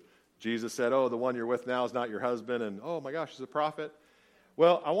husbands, and Jesus said, oh, the one you're with now is not your husband, and oh my gosh, he's a prophet.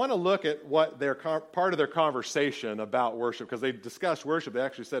 Well, I want to look at what their part of their conversation about worship, because they discussed worship. They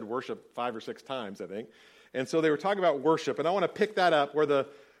actually said worship 5 or 6 times, I think. And so they were talking about worship, and I want to pick that up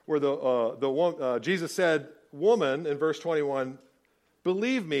where Jesus said, woman, in verse 21,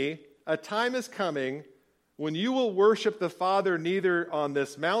 believe me, a time is coming when you will worship the Father neither on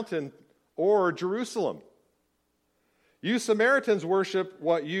this mountain or Jerusalem. You Samaritans worship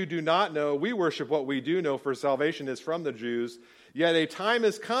what you do not know. We worship what we do know, for salvation is from the Jews. Yet a time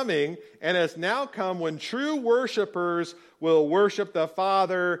is coming, and has now come, when true worshipers will worship the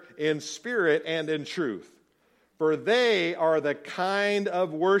Father in spirit and in truth. For they are the kind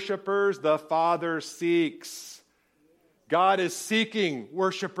of worshipers the Father seeks. God is seeking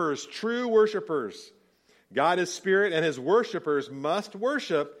worshipers, true worshipers. God is spirit, and his worshipers must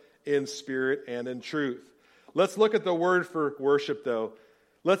worship in spirit and in truth. Let's look at the word for worship, though.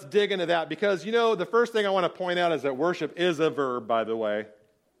 Let's dig into that, because, the first thing I want to point out is that worship is a verb, by the way.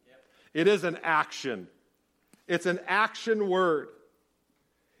 Yep. It is an action. It's an action word.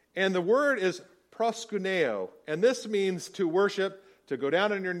 And the word is proskuneo, and this means to worship, to go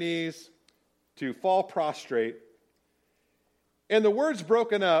down on your knees, to fall prostrate. And the word's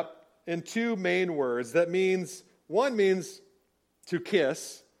broken up in 2 main words. One means to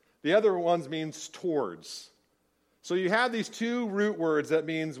kiss, the other one means towards. So you have these 2 root words that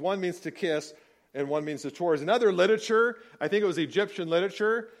means, one means to kiss and one means to towards. In other literature, I think it was Egyptian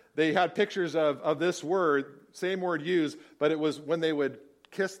literature, they had pictures of this word, same word used, but it was when they would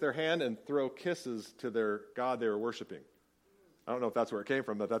kiss their hand and throw kisses to their god they were worshiping. I don't know if that's where it came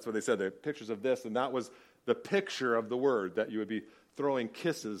from, but that's what they said. They had pictures of this, and that was the picture of the word, that you would be throwing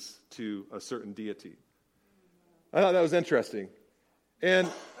kisses to a certain deity. I thought that was interesting. And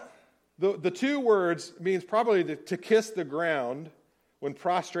the 2 words means probably to kiss the ground when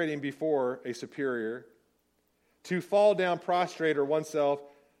prostrating before a superior, to fall down prostrate or oneself,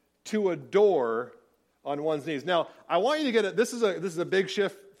 to adore on one's knees. Now, I want you to get it. This is a big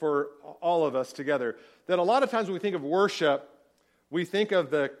shift for all of us together. That a lot of times when we think of worship, we think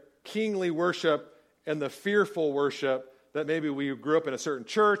of the kingly worship and the fearful worship that maybe we grew up in a certain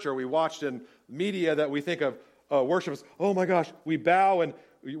church or we watched in media, that we think of worship as, oh my gosh, we bow and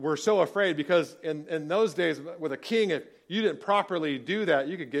we're so afraid, because in those days with a king, if you didn't properly do that,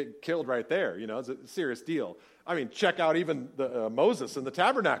 you could get killed right there. It's a serious deal. I mean, check out even Moses in the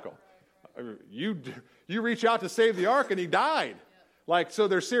tabernacle. You reach out to save the ark and he died. So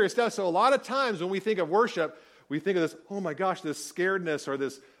there's serious stuff. So a lot of times when we think of worship, we think of this, oh my gosh, this scaredness or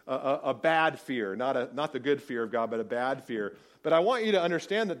this a bad fear, not the good fear of God, but a bad fear. But I want you to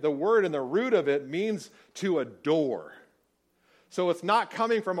understand that the word and the root of it means to adore. So it's not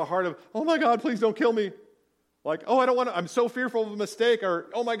coming from a heart of, oh my God, please don't kill me. Like, oh, I'm so fearful of a mistake, or,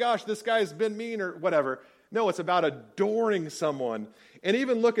 oh my gosh, this guy's been mean, or whatever. No, it's about adoring someone. And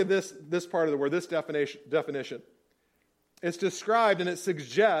even look at this part of the word, this definition. It's described and it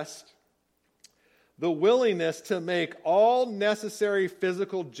suggests the willingness to make all necessary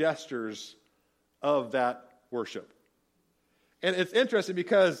physical gestures of that worship. And it's interesting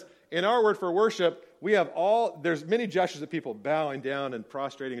because in our word for worship, there's many gestures of people bowing down and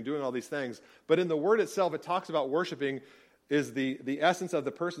prostrating and doing all these things. But in the word itself, it talks about worshiping is the essence of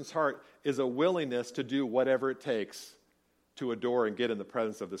the person's heart is a willingness to do whatever it takes to adore and get in the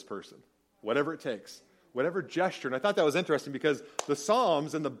presence of this person. Whatever it takes. Whatever gesture. And I thought that was interesting because the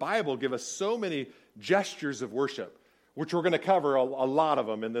Psalms and the Bible give us so many gestures of worship, which we're going to cover a lot of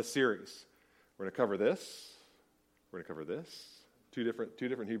them in this series. We're going to cover this. We're going to cover this. Two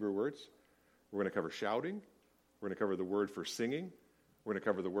different Hebrew words. We're going to cover shouting. We're going to cover the word for singing. We're going to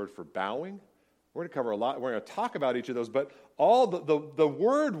cover the word for bowing. We're going to cover a lot. We're going to talk about each of those. But all the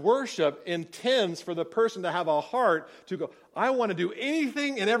word worship intends for the person to have a heart to go, I want to do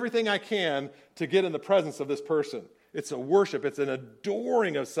anything and everything I can to get in the presence of this person. It's a worship. It's an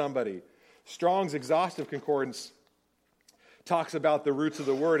adoring of somebody. Strong's Exhaustive Concordance talks about the roots of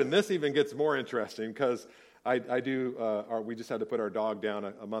the word. And this even gets more interesting because we just had to put our dog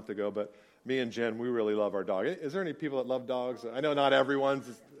down a month ago, but me and Jen, we really love our dog. Is there any people that love dogs? I know not everyone's.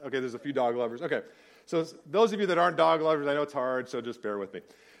 Okay, there's a few dog lovers. Okay, so those of you that aren't dog lovers, I know it's hard, so just bear with me.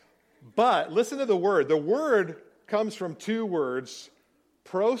 But listen to the word. The word comes from two words,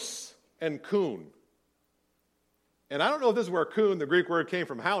 pros and kun. And I don't know if this is where kun, the Greek word, came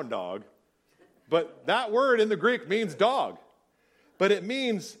from hound dog, but that word in the Greek means dog. But it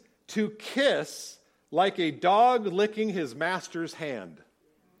means to kiss like a dog licking his master's hand.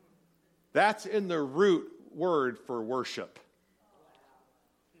 That's in the root word for worship.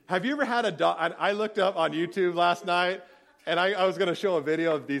 Have you ever had a dog? I looked up on YouTube last night, and I was going to show a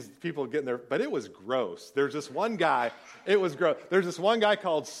video of these people getting there, but it was gross. There's this one guy. It was gross. There's this one guy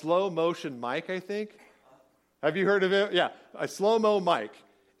called Slow Motion Mike, I think. Have you heard of him? Yeah, a Slow-Mo Mike.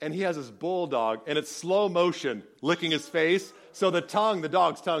 And he has this bulldog, and it's slow motion, licking his face. So the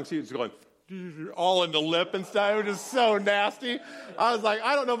dog's tongue, he's going all in the lip and stuff. It was just so nasty. I was like,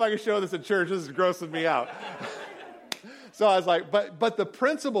 I don't know if I can show this in church. This is grossing me out. So I was like, but the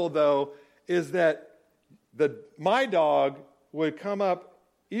principle, though, is that my dog would come up,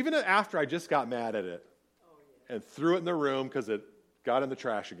 even after I just got mad at it, and threw it in the room because it got in the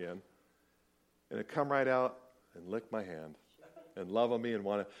trash again, and it'd come right out and lick my hand and love on me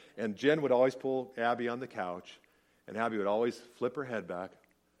and Jen would always pull Abby on the couch, and Abby would always flip her head back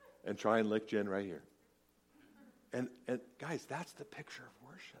and try and lick Jen right here. And guys, that's the picture of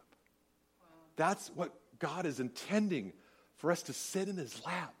worship. Wow. That's what God is intending for us to sit in his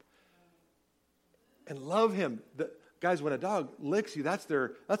lap and love him. Guys, when a dog licks you, that's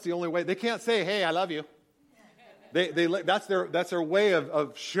the only way. They can't say, hey, I love you. That's their way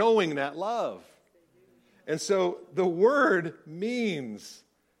of showing that love. And so the word means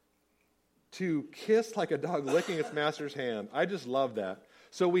to kiss like a dog licking its master's hand. I just love that.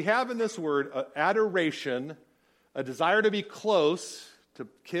 So we have in this word adoration, a desire to be close, to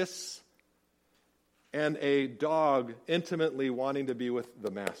kiss, and a dog intimately wanting to be with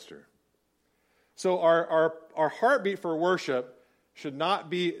the master. So our heartbeat for worship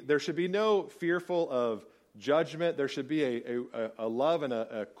there should be no fearful of judgment. There should be a love and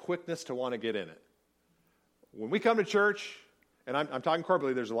a quickness to want to get in it. When we come to church, and I'm talking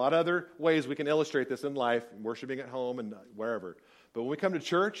corporately, there's a lot of other ways we can illustrate this in life, worshiping at home and wherever. But when we come to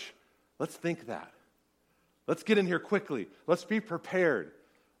church, let's think that. Let's get in here quickly. Let's be prepared.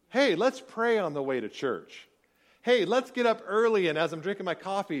 Hey, let's pray on the way to church. Hey, let's get up early, and as I'm drinking my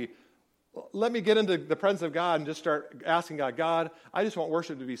coffee, let me get into the presence of God and just start asking God, I just want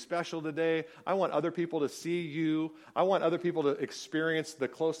worship to be special today. I want other people to see you. I want other people to experience the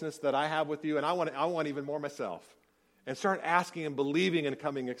closeness that I have with you, and I want even more myself. And start asking and believing and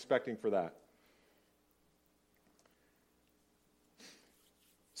coming expecting for that.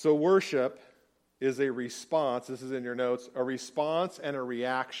 So worship is a response, this is in your notes, a response and a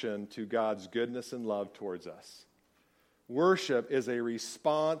reaction to God's goodness and love towards us. Worship is a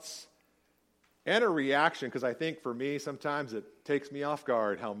response and a reaction, because I think for me, sometimes it takes me off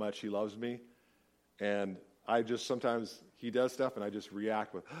guard how much he loves me. And sometimes he does stuff and I just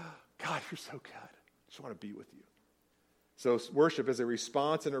react with, oh, God, you're so good. I just want to be with you. So worship is a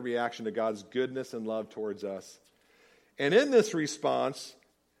response and a reaction to God's goodness and love towards us. And in this response,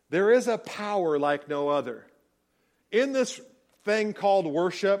 there is a power like no other. In this thing called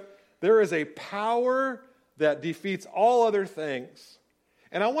worship, there is a power that defeats all other things.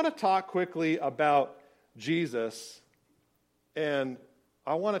 And I want to talk quickly about Jesus, and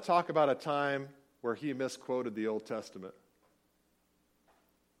I want to talk about a time where he misquoted the Old Testament.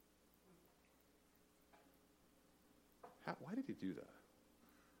 Why did he do that?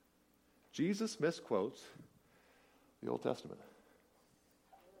 Jesus misquotes the Old Testament.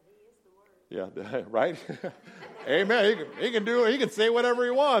 Yeah, right? Amen. He can do it. He can say whatever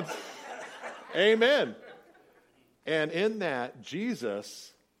he wants. Amen. And in that,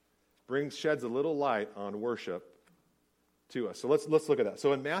 Jesus sheds a little light on worship to us. So let's look at that.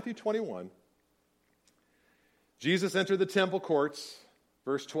 So in Matthew 21, Jesus entered the temple courts,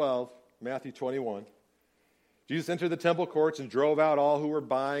 verse 12, Matthew 21. Jesus entered the temple courts and drove out all who were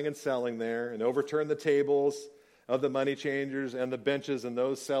buying and selling there, and overturned the tables of the money changers and the benches and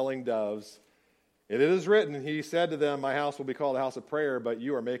those selling doves. And it is written, he said to them, my house will be called a house of prayer, but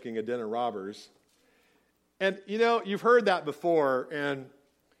you are making a den of robbers. And, you've heard that before, and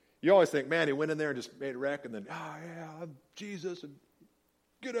you always think, man, he went in there and just made a wreck, and then, I'm Jesus, and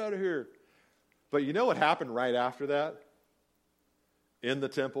get out of here. But you know what happened right after that? In the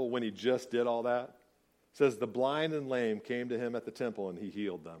temple, when he just did all that? It says, the blind and lame came to him at the temple, and he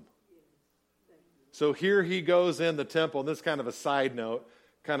healed them. So here he goes in the temple, and this is kind of a side note,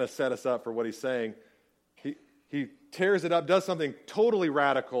 kind of set us up for what he's saying. He tears it up, does something totally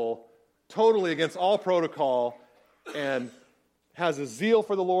radical, totally against all protocol, and has a zeal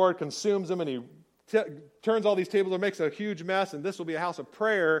for the Lord, consumes them, and he turns all these tables and makes a huge mess, and this will be a house of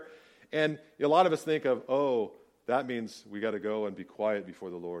prayer. And a lot of us think of, that means we got to go and be quiet before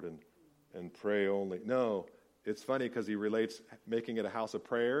the Lord and pray only. No, it's funny because he relates making it a house of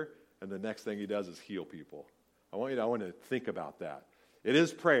prayer, and the next thing he does is heal people. I want to think about that. It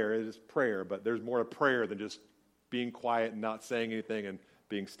is prayer, but there's more to prayer than just being quiet and not saying anything and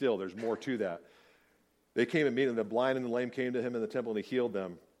being still. There's more to that. They came and meeting, the blind and the lame came to him in the temple, and he healed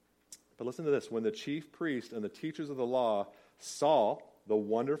them. But listen to this. When the chief priest and the teachers of the law saw the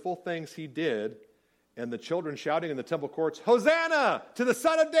wonderful things he did, and the children shouting in the temple courts, Hosanna to the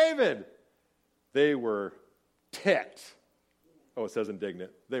Son of David, they were ticked. Oh, it says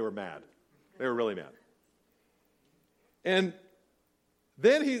indignant. They were mad. They were really mad. And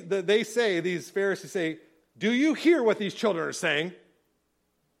then these Pharisees say, do you hear what these children are saying?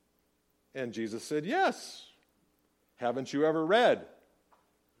 And Jesus said, yes. Haven't you ever read?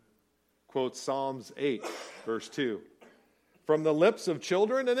 Quotes Psalms 8, verse 2. From the lips of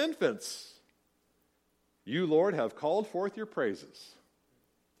children and infants, you, Lord, have called forth your praises.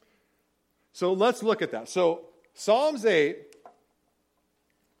 So let's look at that. So Psalms 8,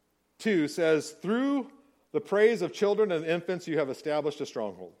 2 says, through the praise of children and infants, you have established a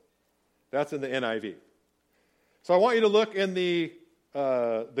stronghold. That's in the NIV. So I want you to look in the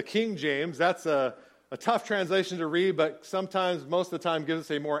King James. That's a tough translation to read, but sometimes, most of the time, gives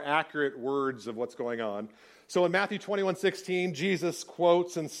us a more accurate words of what's going on. So in Matthew 21:16, Jesus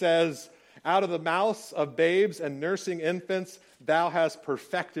quotes and says, out of the mouths of babes and nursing infants, thou hast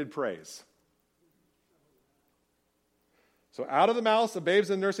perfected praise. So out of the mouths of babes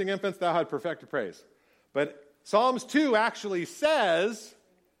and nursing infants, thou hast perfected praise. But Psalms 2 actually says,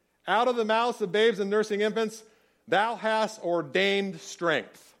 out of the mouths of babes and nursing infants, thou hast ordained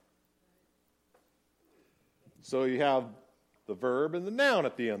strength. So you have the verb and the noun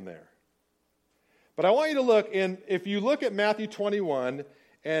at the end there. But I want you to look if you look at Matthew 21,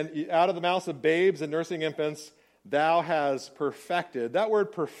 and out of the mouths of babes and nursing infants, thou hast perfected. That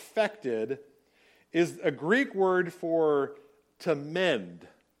word perfected is a Greek word for to mend.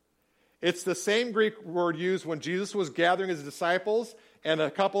 It's the same Greek word used when Jesus was gathering his disciples, and a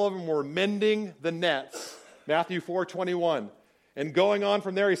couple of them were mending the nets. Matthew 4:21. And going on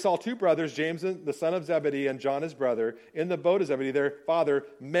from there, he saw two brothers, James, the son of Zebedee, and John, his brother, in the boat of Zebedee, their father,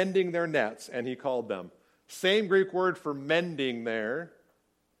 mending their nets, and he called them. Same Greek word for mending there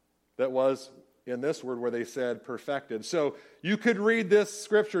that was in this word where they said perfected. So you could read this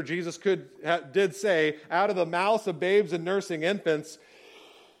scripture. Jesus did say, out of the mouths of babes and nursing infants,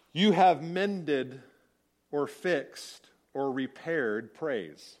 you have mended or fixed or repaired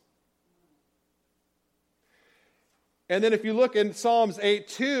praise. And then if you look in Psalms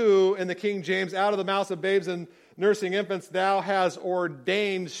 8:2 in the King James, out of the mouths of babes and nursing infants, thou hast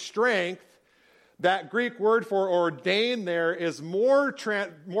ordained strength. That Greek word for ordain there is more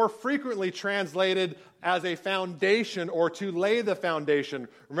frequently translated as a foundation or to lay the foundation.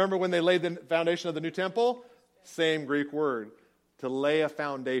 Remember when they laid the foundation of the new temple? Same Greek word, to lay a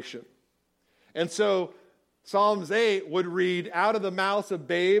foundation. And so Psalms 8 would read, out of the mouths of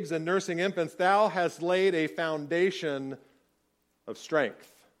babes and nursing infants, thou hast laid a foundation of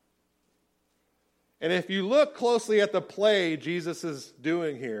strength. And if you look closely at the play Jesus is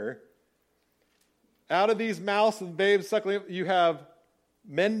doing here, out of these mouths of babes suckling, you have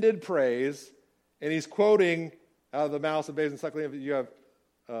mended praise. And he's quoting out of the mouths of babes and suckling, you have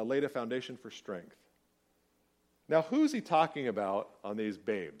laid a foundation for strength. Now, who's he talking about on these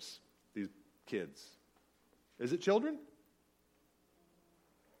babes, these kids? Is it children?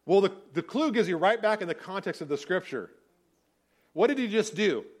 Well, the clue gives you right back in the context of the scripture. What did he just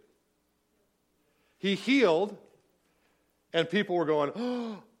do? He healed, and people were going,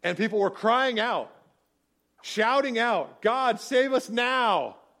 oh, and people were crying out, shouting out, God, save us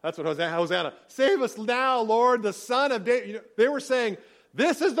now. That's what Hosanna. Save us now, Lord, the Son of David. You know, they were saying,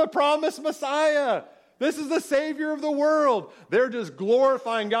 this is the promised Messiah. This is the Savior of the world. They're just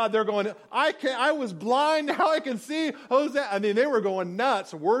glorifying God. They're going, I was blind, now I can see. Hosanna. I mean, they were going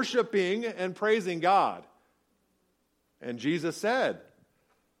nuts, worshiping and praising God. And Jesus said,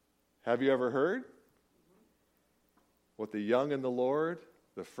 have you ever heard what the young in the Lord,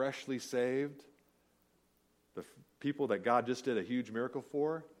 the freshly saved, the people that God just did a huge miracle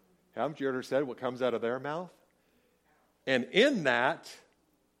for, haven't you ever said what comes out of their mouth? And in that,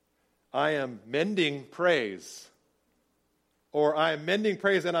 I am mending praise. Or I am mending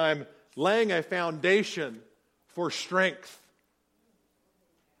praise and I'm laying a foundation for strength.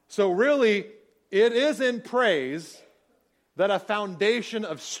 So really, it is in praise that a foundation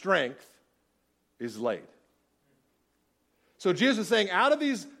of strength is laid. So Jesus is saying, out of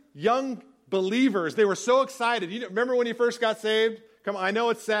these young believers, they were so excited. You remember when you first got saved? Come on, I know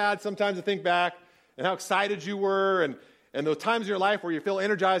it's sad sometimes to think back and how excited you were and those times in your life where you feel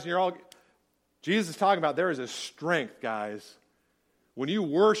energized and you're all... Jesus is talking about there is a strength, guys. When you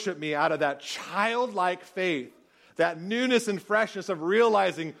worship me out of that childlike faith, that newness and freshness of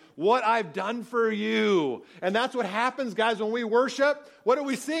realizing what I've done for you. And that's what happens, guys, when we worship. What are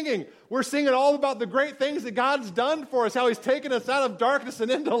we singing? We're singing all about the great things that God's done for us, how he's taken us out of darkness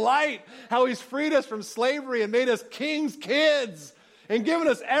and into light, how he's freed us from slavery and made us king's kids and given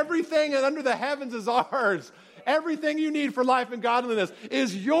us everything and under the heavens is ours. Everything you need for life and godliness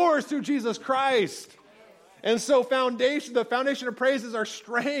is yours through Jesus Christ. And so the foundation of praise is our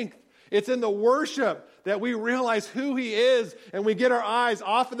strength. It's in the worship that we realize who he is and we get our eyes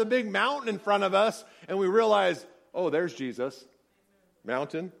off of the big mountain in front of us and we realize, oh, there's Jesus.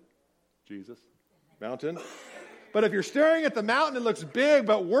 Mountain, Jesus, mountain. But if you're staring at the mountain, it looks big,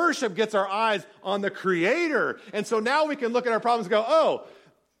 but worship gets our eyes on the Creator. And so now we can look at our problems and go, oh,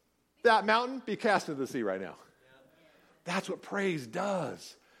 that mountain, be cast into the sea right now. That's what praise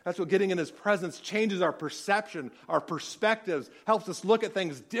does. That's what getting in his presence changes our perception, our perspectives, helps us look at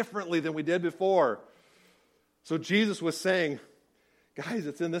things differently than we did before. So Jesus was saying, guys,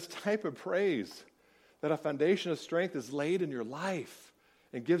 it's in this type of praise that a foundation of strength is laid in your life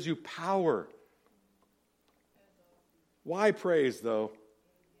and gives you power. Why praise, though?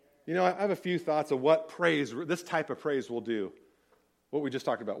 You know, I have a few thoughts of what praise, this type of praise will do. What we just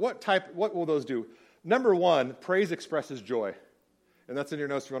talked about. What will those do? Number one, praise expresses joy. And that's in your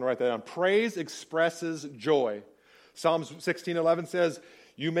notes if you want to write that down. Praise expresses joy. Psalms 16:11 says,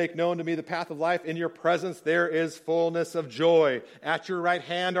 you make known to me the path of life. In your presence there is fullness of joy. At your right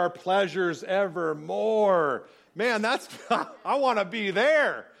hand are pleasures evermore. Man, I want to be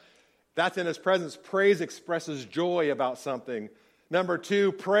there. That's in his presence. Praise expresses joy about something. Number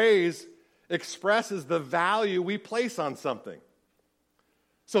two, praise expresses the value we place on something.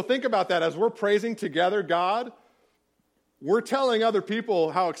 So think about that. As we're praising together God, we're telling other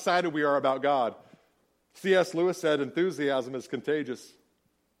people how excited we are about God. C.S. Lewis said, enthusiasm is contagious.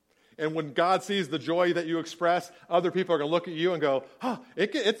 And when God sees the joy that you express, other people are going to look at you and go,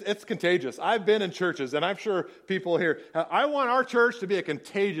 it's contagious. I've been in churches, and I'm sure people here, I want our church to be a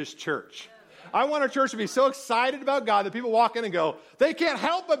contagious church. I want our church to be so excited about God that people walk in and go, they can't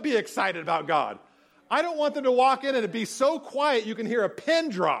help but be excited about God. I don't want them to walk in and it be so quiet you can hear a pin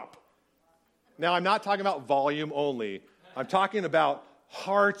drop. Now, I'm not talking about volume only. I'm talking about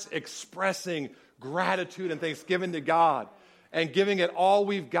hearts expressing gratitude and thanksgiving to God and giving it all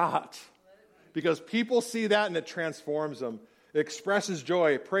we've got. Because people see that and it transforms them. It expresses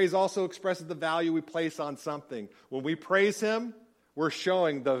joy. Praise also expresses the value we place on something. When we praise him, we're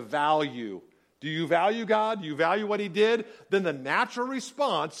showing the value. Do you value God? Do you value what he did? Then the natural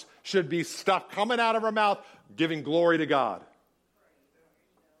response should be stuff coming out of our mouth, giving glory to God.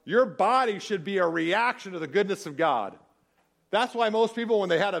 Your body should be a reaction to the goodness of God. That's why most people, when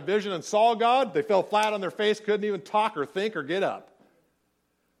they had a vision and saw God, they fell flat on their face, couldn't even talk or think or get up.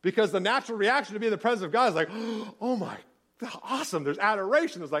 Because the natural reaction to be in the presence of God is like, oh my, awesome. There's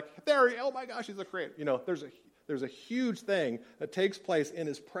adoration. There's like, oh my gosh, he's a creator. You know, there's a huge thing that takes place in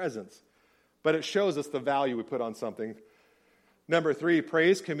his presence. But it shows us the value we put on something. Number three,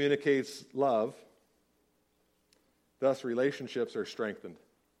 praise communicates love. Thus, relationships are strengthened.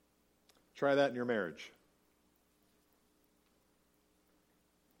 Try that in your marriage.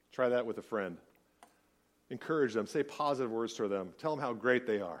 Try that with a friend. Encourage them. Say positive words to them. Tell them how great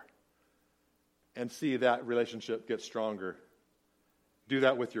they are. And see that relationship get stronger. Do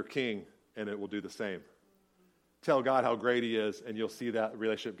that with your king, and it will do the same. Tell God how great he is, and you'll see that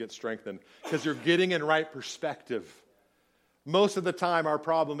relationship get strengthened. Because you're getting in right perspective. Most of the time, our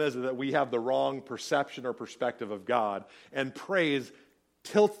problem is that we have the wrong perception or perspective of God. And praise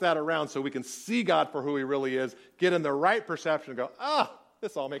tilts that around so we can see God for who he really is, get in the right perception, and go,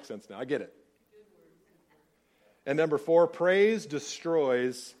 this all makes sense now. I get it. And number 4, praise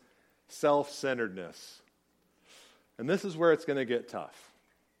destroys self-centeredness. And this is where it's going to get tough.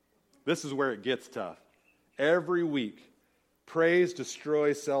 This is where it gets tough. Every week, praise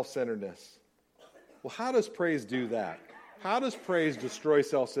destroys self-centeredness. Well, how does praise do that? How does praise destroy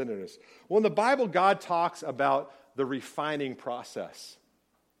self-centeredness? Well, in the Bible, God talks about the refining process.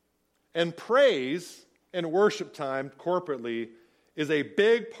 And praise and worship time corporately is a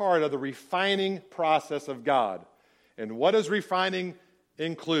big part of the refining process of God. And what does refining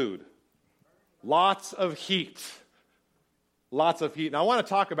include? Lots of heat. Lots of heat. Now, I want to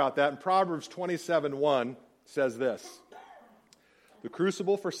talk about that. In Proverbs 27:1 says this: the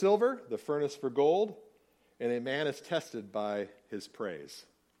crucible for silver, the furnace for gold, and a man is tested by his praise.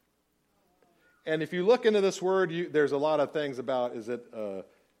 And if you look into this word, there's a lot of things about, is it the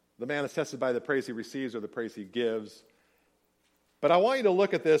man is tested by the praise he receives or the praise he gives? But I want you to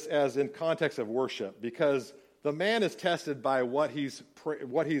look at this as in context of worship, because the man is tested by what he's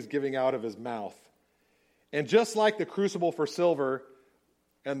giving out of his mouth. And just like the crucible for silver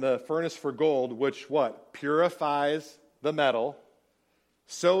and the furnace for gold, which what? Purifies the metal,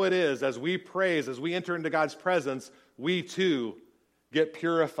 so it is as we praise, as we enter into God's presence, we too get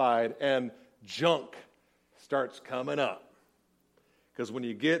purified and junk starts coming up. Because when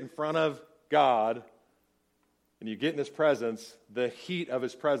you get in front of God and you get in his presence, the heat of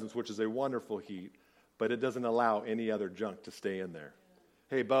his presence, which is a wonderful heat, but it doesn't allow any other junk to stay in there.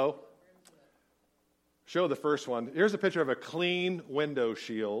 Hey, Bo, show the first one. Here's a picture of a clean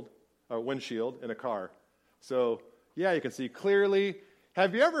windshield in a car. So, yeah, you can see clearly.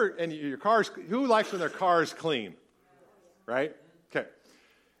 Have you ever, and your cars, who likes when their car is clean? Right? Okay.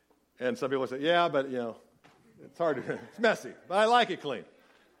 And some people say, yeah, but, it's hard to, it's messy, but I like it clean.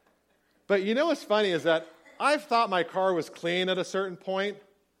 But you know what's funny is that I've thought my car was clean at a certain point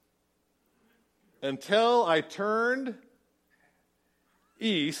until I turned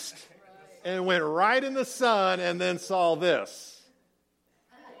east and went right in the sun and then saw this.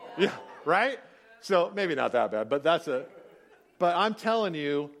 Yeah, right? So maybe not that bad, but but I'm telling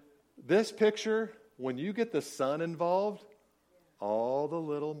you, this picture, when you get the sun involved, all the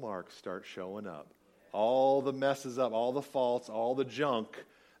little marks start showing up. All the messes up, all the faults, all the junk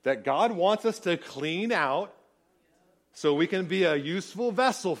that God wants us to clean out so we can be a useful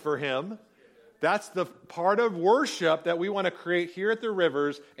vessel for him. That's the part of worship that we want to create here at the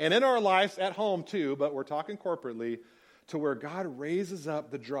Rivers and in our lives at home too, but we're talking corporately, to where God raises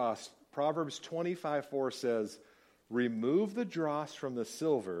up the dross. Proverbs 25:4 says, remove the dross from the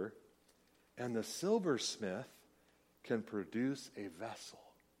silver, and the silversmith can produce a vessel.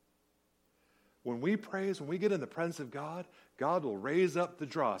 When we praise, when we get in the presence of God, God will raise up the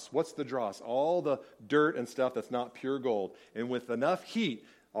dross. What's the dross? All the dirt and stuff that's not pure gold. And with enough heat,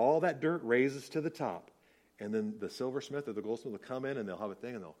 all that dirt raises to the top. And then the silversmith or the goldsmith will come in and they'll have a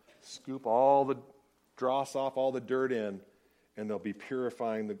thing and they'll scoop all the dross off, all the dirt in, and they'll be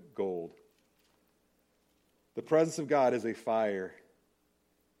purifying the gold. The presence of God is a fire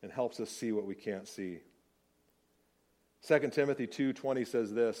and helps us see what we can't see. 2 Timothy 2:20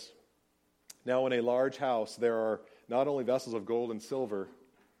 says this: now in a large house there are not only vessels of gold and silver,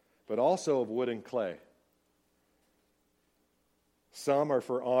 but also of wood and clay. Some are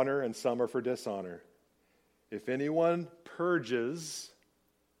for honor and some are for dishonor. If anyone purges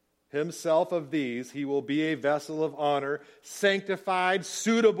himself of these, he will be a vessel of honor, sanctified,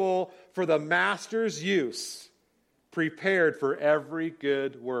 suitable for the master's use, prepared for every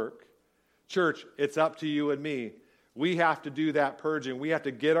good work. Church, it's up to you and me. We have to do that purging. We have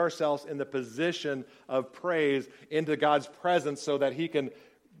to get ourselves in the position of praise into God's presence so that he can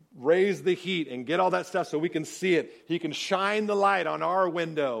raise the heat and get all that stuff so we can see it. He can shine the light on our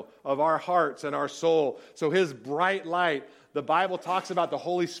window of our hearts and our soul. So his bright light, the Bible talks about the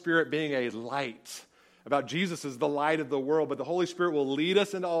Holy Spirit being a light, about Jesus as the light of the world, but the Holy Spirit will lead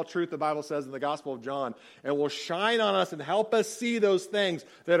us into all truth, the Bible says in the Gospel of John, and will shine on us and help us see those things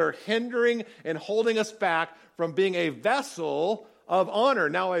that are hindering and holding us back from being a vessel of honor.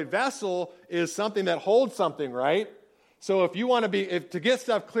 Now, a vessel is something that holds something, right? So if you want to get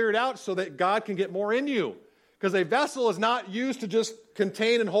stuff cleared out so that God can get more in you, because a vessel is not used to just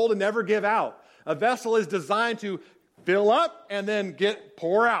contain and hold and never give out. A vessel is designed to fill up and then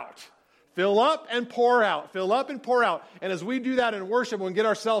pour out. Fill up and pour out. Fill up and pour out. And as we do that in worship, when we get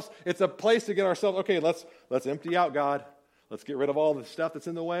ourselves, it's a place to get ourselves, okay, let's empty out, God. Let's get rid of all the stuff that's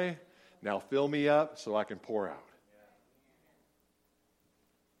in the way. Now fill me up so I can pour out.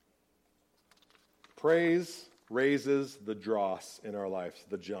 Praise raises the dross in our lives,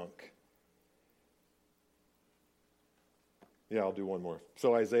 the junk. Yeah, I'll do one more.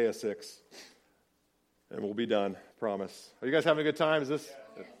 So Isaiah 6, and we'll be done, promise. Are you guys having a good time? Is this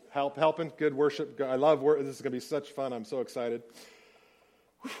helping? Good worship? I love worship. This is going to be such fun. I'm so excited.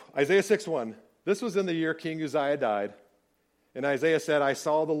 Isaiah 6:1. This was in the year King Uzziah died. And Isaiah said, I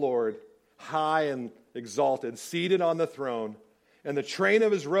saw the Lord high and exalted, seated on the throne, and the train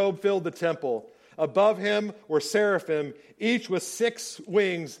of his robe filled the temple. Above him were seraphim, each with 6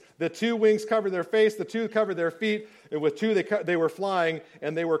 wings. The 2 wings covered their face, the 2 covered their feet, and with 2 they were flying,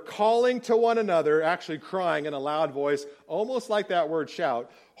 and they were calling to one another, actually crying in a loud voice, almost like that word shout,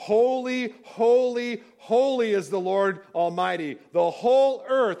 Holy, holy, holy is the Lord Almighty. The whole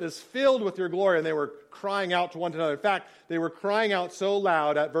earth is filled with your glory. And they were crying out to one another. In fact, they were crying out so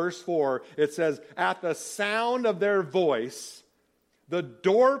loud at verse 4, it says, at the sound of their voice, the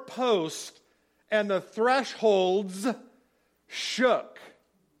doorpost and the thresholds shook,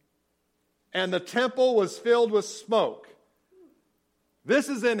 and the temple was filled with smoke. This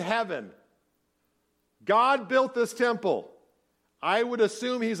is in heaven. God built this temple. I would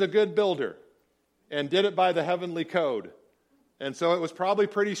assume he's a good builder and did it by the heavenly code. And so it was probably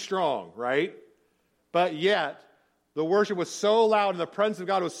pretty strong, right? But yet, the worship was so loud and the presence of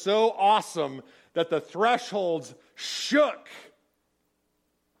God was so awesome that the thresholds shook.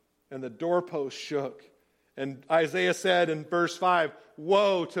 And the doorpost shook. And Isaiah said in verse 5,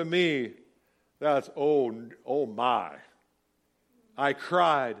 woe to me. That's, oh my. I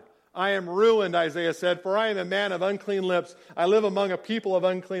cried. I am ruined, Isaiah said, for I am a man of unclean lips. I live among a people of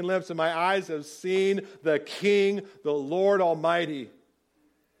unclean lips, and my eyes have seen the King, the Lord Almighty.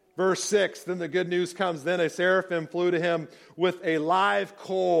 Verse 6, then the good news comes. Then a seraphim flew to him with a live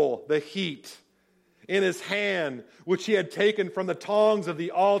coal, the heat, in his hand, which he had taken from the tongs of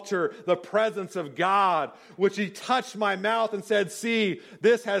the altar, the presence of God, which he touched my mouth and said, see,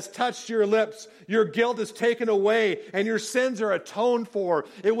 this has touched your lips. Your guilt is taken away and your sins are atoned for.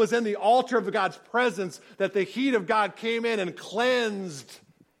 It was in the altar of God's presence that the heat of God came in and cleansed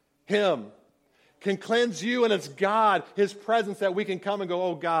him. Can cleanse you, and it's God, his presence, that we can come and go,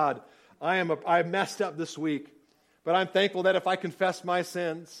 oh God, I messed up this week, but I'm thankful that if I confess my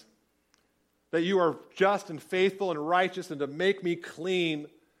sins, that you are just and faithful and righteous and to make me clean.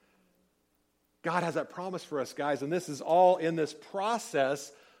 God has that promise for us, guys, and this is all in this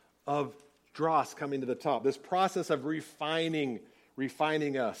process of dross coming to the top, this process of refining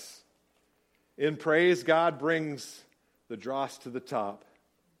us. In praise, God brings the dross to the top.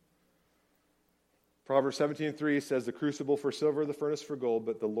 Proverbs 17:3 says, the crucible for silver, the furnace for gold,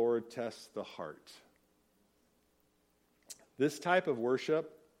 but the Lord tests the heart. This type of worship,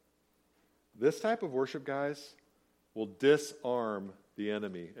 guys, will disarm the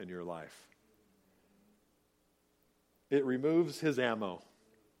enemy in your life. It removes his ammo.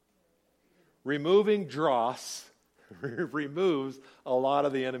 Removing dross removes a lot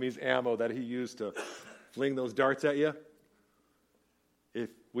of the enemy's ammo that he used to fling those darts at you. If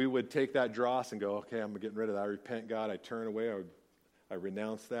we would take that dross and go, okay, I'm getting rid of that. I repent, God. I turn away. I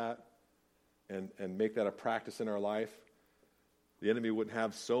renounce that and make that a practice in our life, the enemy wouldn't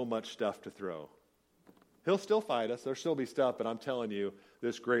have so much stuff to throw. He'll still fight us. There'll still be stuff, but I'm telling you,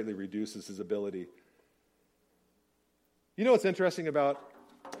 this greatly reduces his ability. You know what's interesting about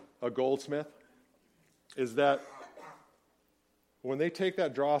a goldsmith is that when they take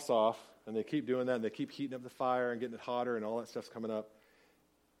that dross off and they keep doing that and they keep heating up the fire and getting it hotter and all that stuff's coming up,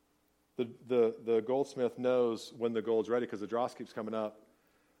 the goldsmith knows when the gold's ready because the dross keeps coming up.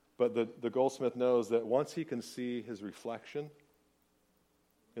 But the goldsmith knows that once he can see his reflection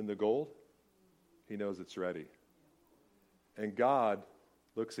in the gold, he knows it's ready. And God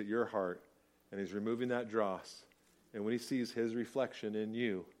looks at your heart and he's removing that dross. And when he sees his reflection in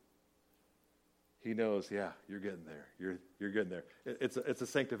you, he knows, yeah, you're getting there. You're getting there. It's a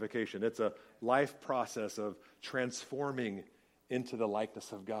sanctification. It's a life process of transforming into the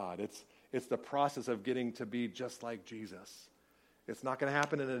likeness of God. It's the process of getting to be just like Jesus. It's not going to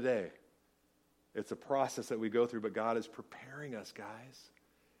happen in a day. It's a process that we go through, but God is preparing us, guys,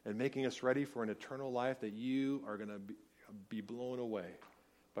 and making us ready for an eternal life that you are going to be blown away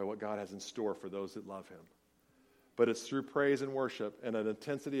by what God has in store for those that love him. but it's through praise and worship and an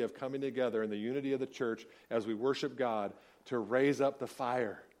intensity of coming together in the unity of the church as we worship God to raise up the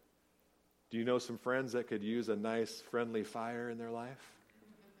fire. Do you know some friends that could use a nice, friendly fire in their life?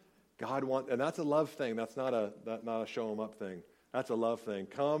 God wants, and that's a love thing. That's not a show them up thing. That's a love thing.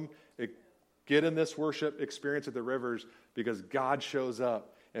 Come, get in this worship experience at the Rivers because God shows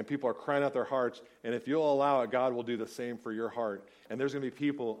up and people are crying out their hearts. And if you'll allow it, God will do the same for your heart. And there's going to be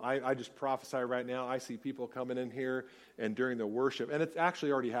people, I just prophesy right now, I see people coming in here and during the worship, and it's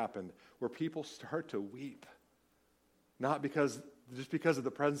actually already happened, where people start to weep. Not just because of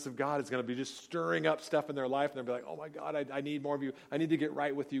the presence of God is going to be just stirring up stuff in their life, and they'll be like, oh my God, I need more of you. I need to get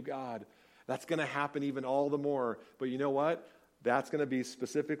right with you, God. That's going to happen even all the more. But you know what? That's going to be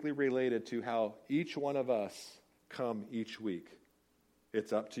specifically related to how each one of us come each week.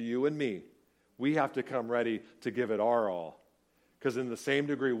 It's up to you and me. We have to come ready to give it our all. Because in the same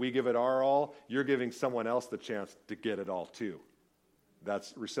degree we give it our all, you're giving someone else the chance to get it all too.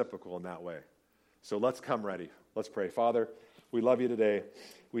 That's reciprocal in that way. So let's come ready. Let's pray. Father, we love you today.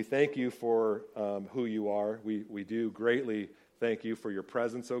 We thank you for who you are. We do greatly thank you for your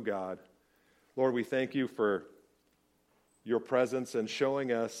presence, oh God. Lord, we thank you for your presence and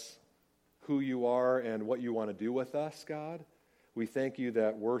showing us who you are and what you want to do with us, God. We thank you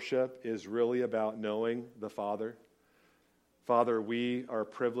that worship is really about knowing the Father. Father, we are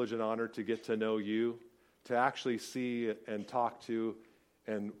privileged and honored to get to know you, to actually see and talk to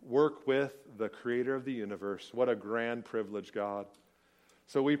and work with the creator of the universe. What a grand privilege, God.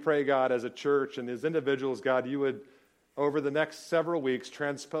 So we pray, God, as a church and as individuals, God, you would, over the next several weeks,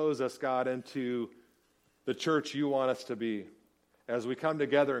 transpose us, God, into the church you want us to be. As we come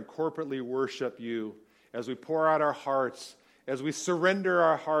together and corporately worship you, as we pour out our hearts, as we surrender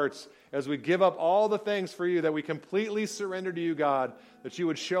our hearts, as we give up all the things for you, that we completely surrender to you, God, that you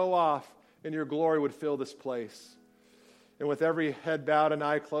would show off and your glory would fill this place. And with every head bowed and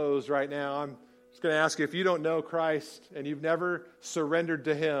eye closed right now, I'm just going to ask you, if you don't know Christ and you've never surrendered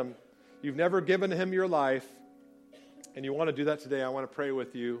to him, you've never given him your life, and you want to do that today, I want to pray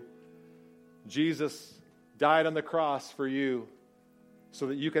with you. Jesus died on the cross for you so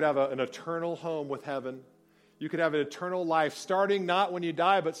that you could have an eternal home with heaven. You could have an eternal life, starting not when you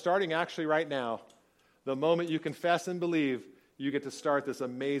die, but starting actually right now. The moment you confess and believe, you get to start this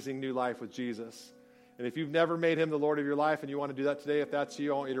amazing new life with Jesus. And if you've never made him the Lord of your life and you want to do that today, if that's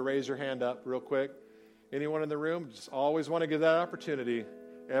you, I want you to raise your hand up real quick. Anyone in the room? Just always want to give that opportunity.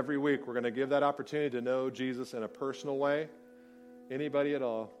 Every week we're going to give that opportunity to know Jesus in a personal way. Anybody at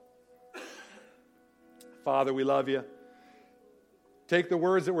all? Father, we love you. Take the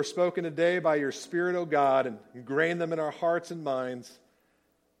words that were spoken today by your Spirit, O God, and ingrain them in our hearts and minds.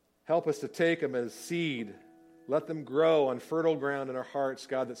 Help us to take them as seed. Let them grow on fertile ground in our hearts,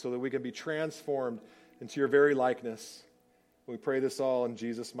 God, so that we can be transformed into your very likeness. We pray this all in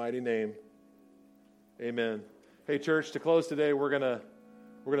Jesus' mighty name. Amen. Hey, church, to close today, we're gonna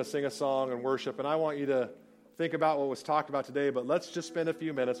sing a song and worship, and I want you to think about what was talked about today, but let's just spend a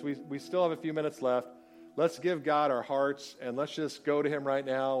few minutes. We still have a few minutes left. Let's give God our hearts, and let's just go to him right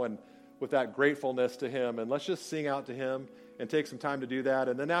now and with that gratefulness to him, and let's just sing out to him and take some time to do that.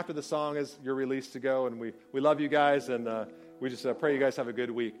 And then after the song is, you're released to go, and we love you guys, and we just pray you guys have a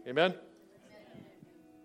good week. Amen?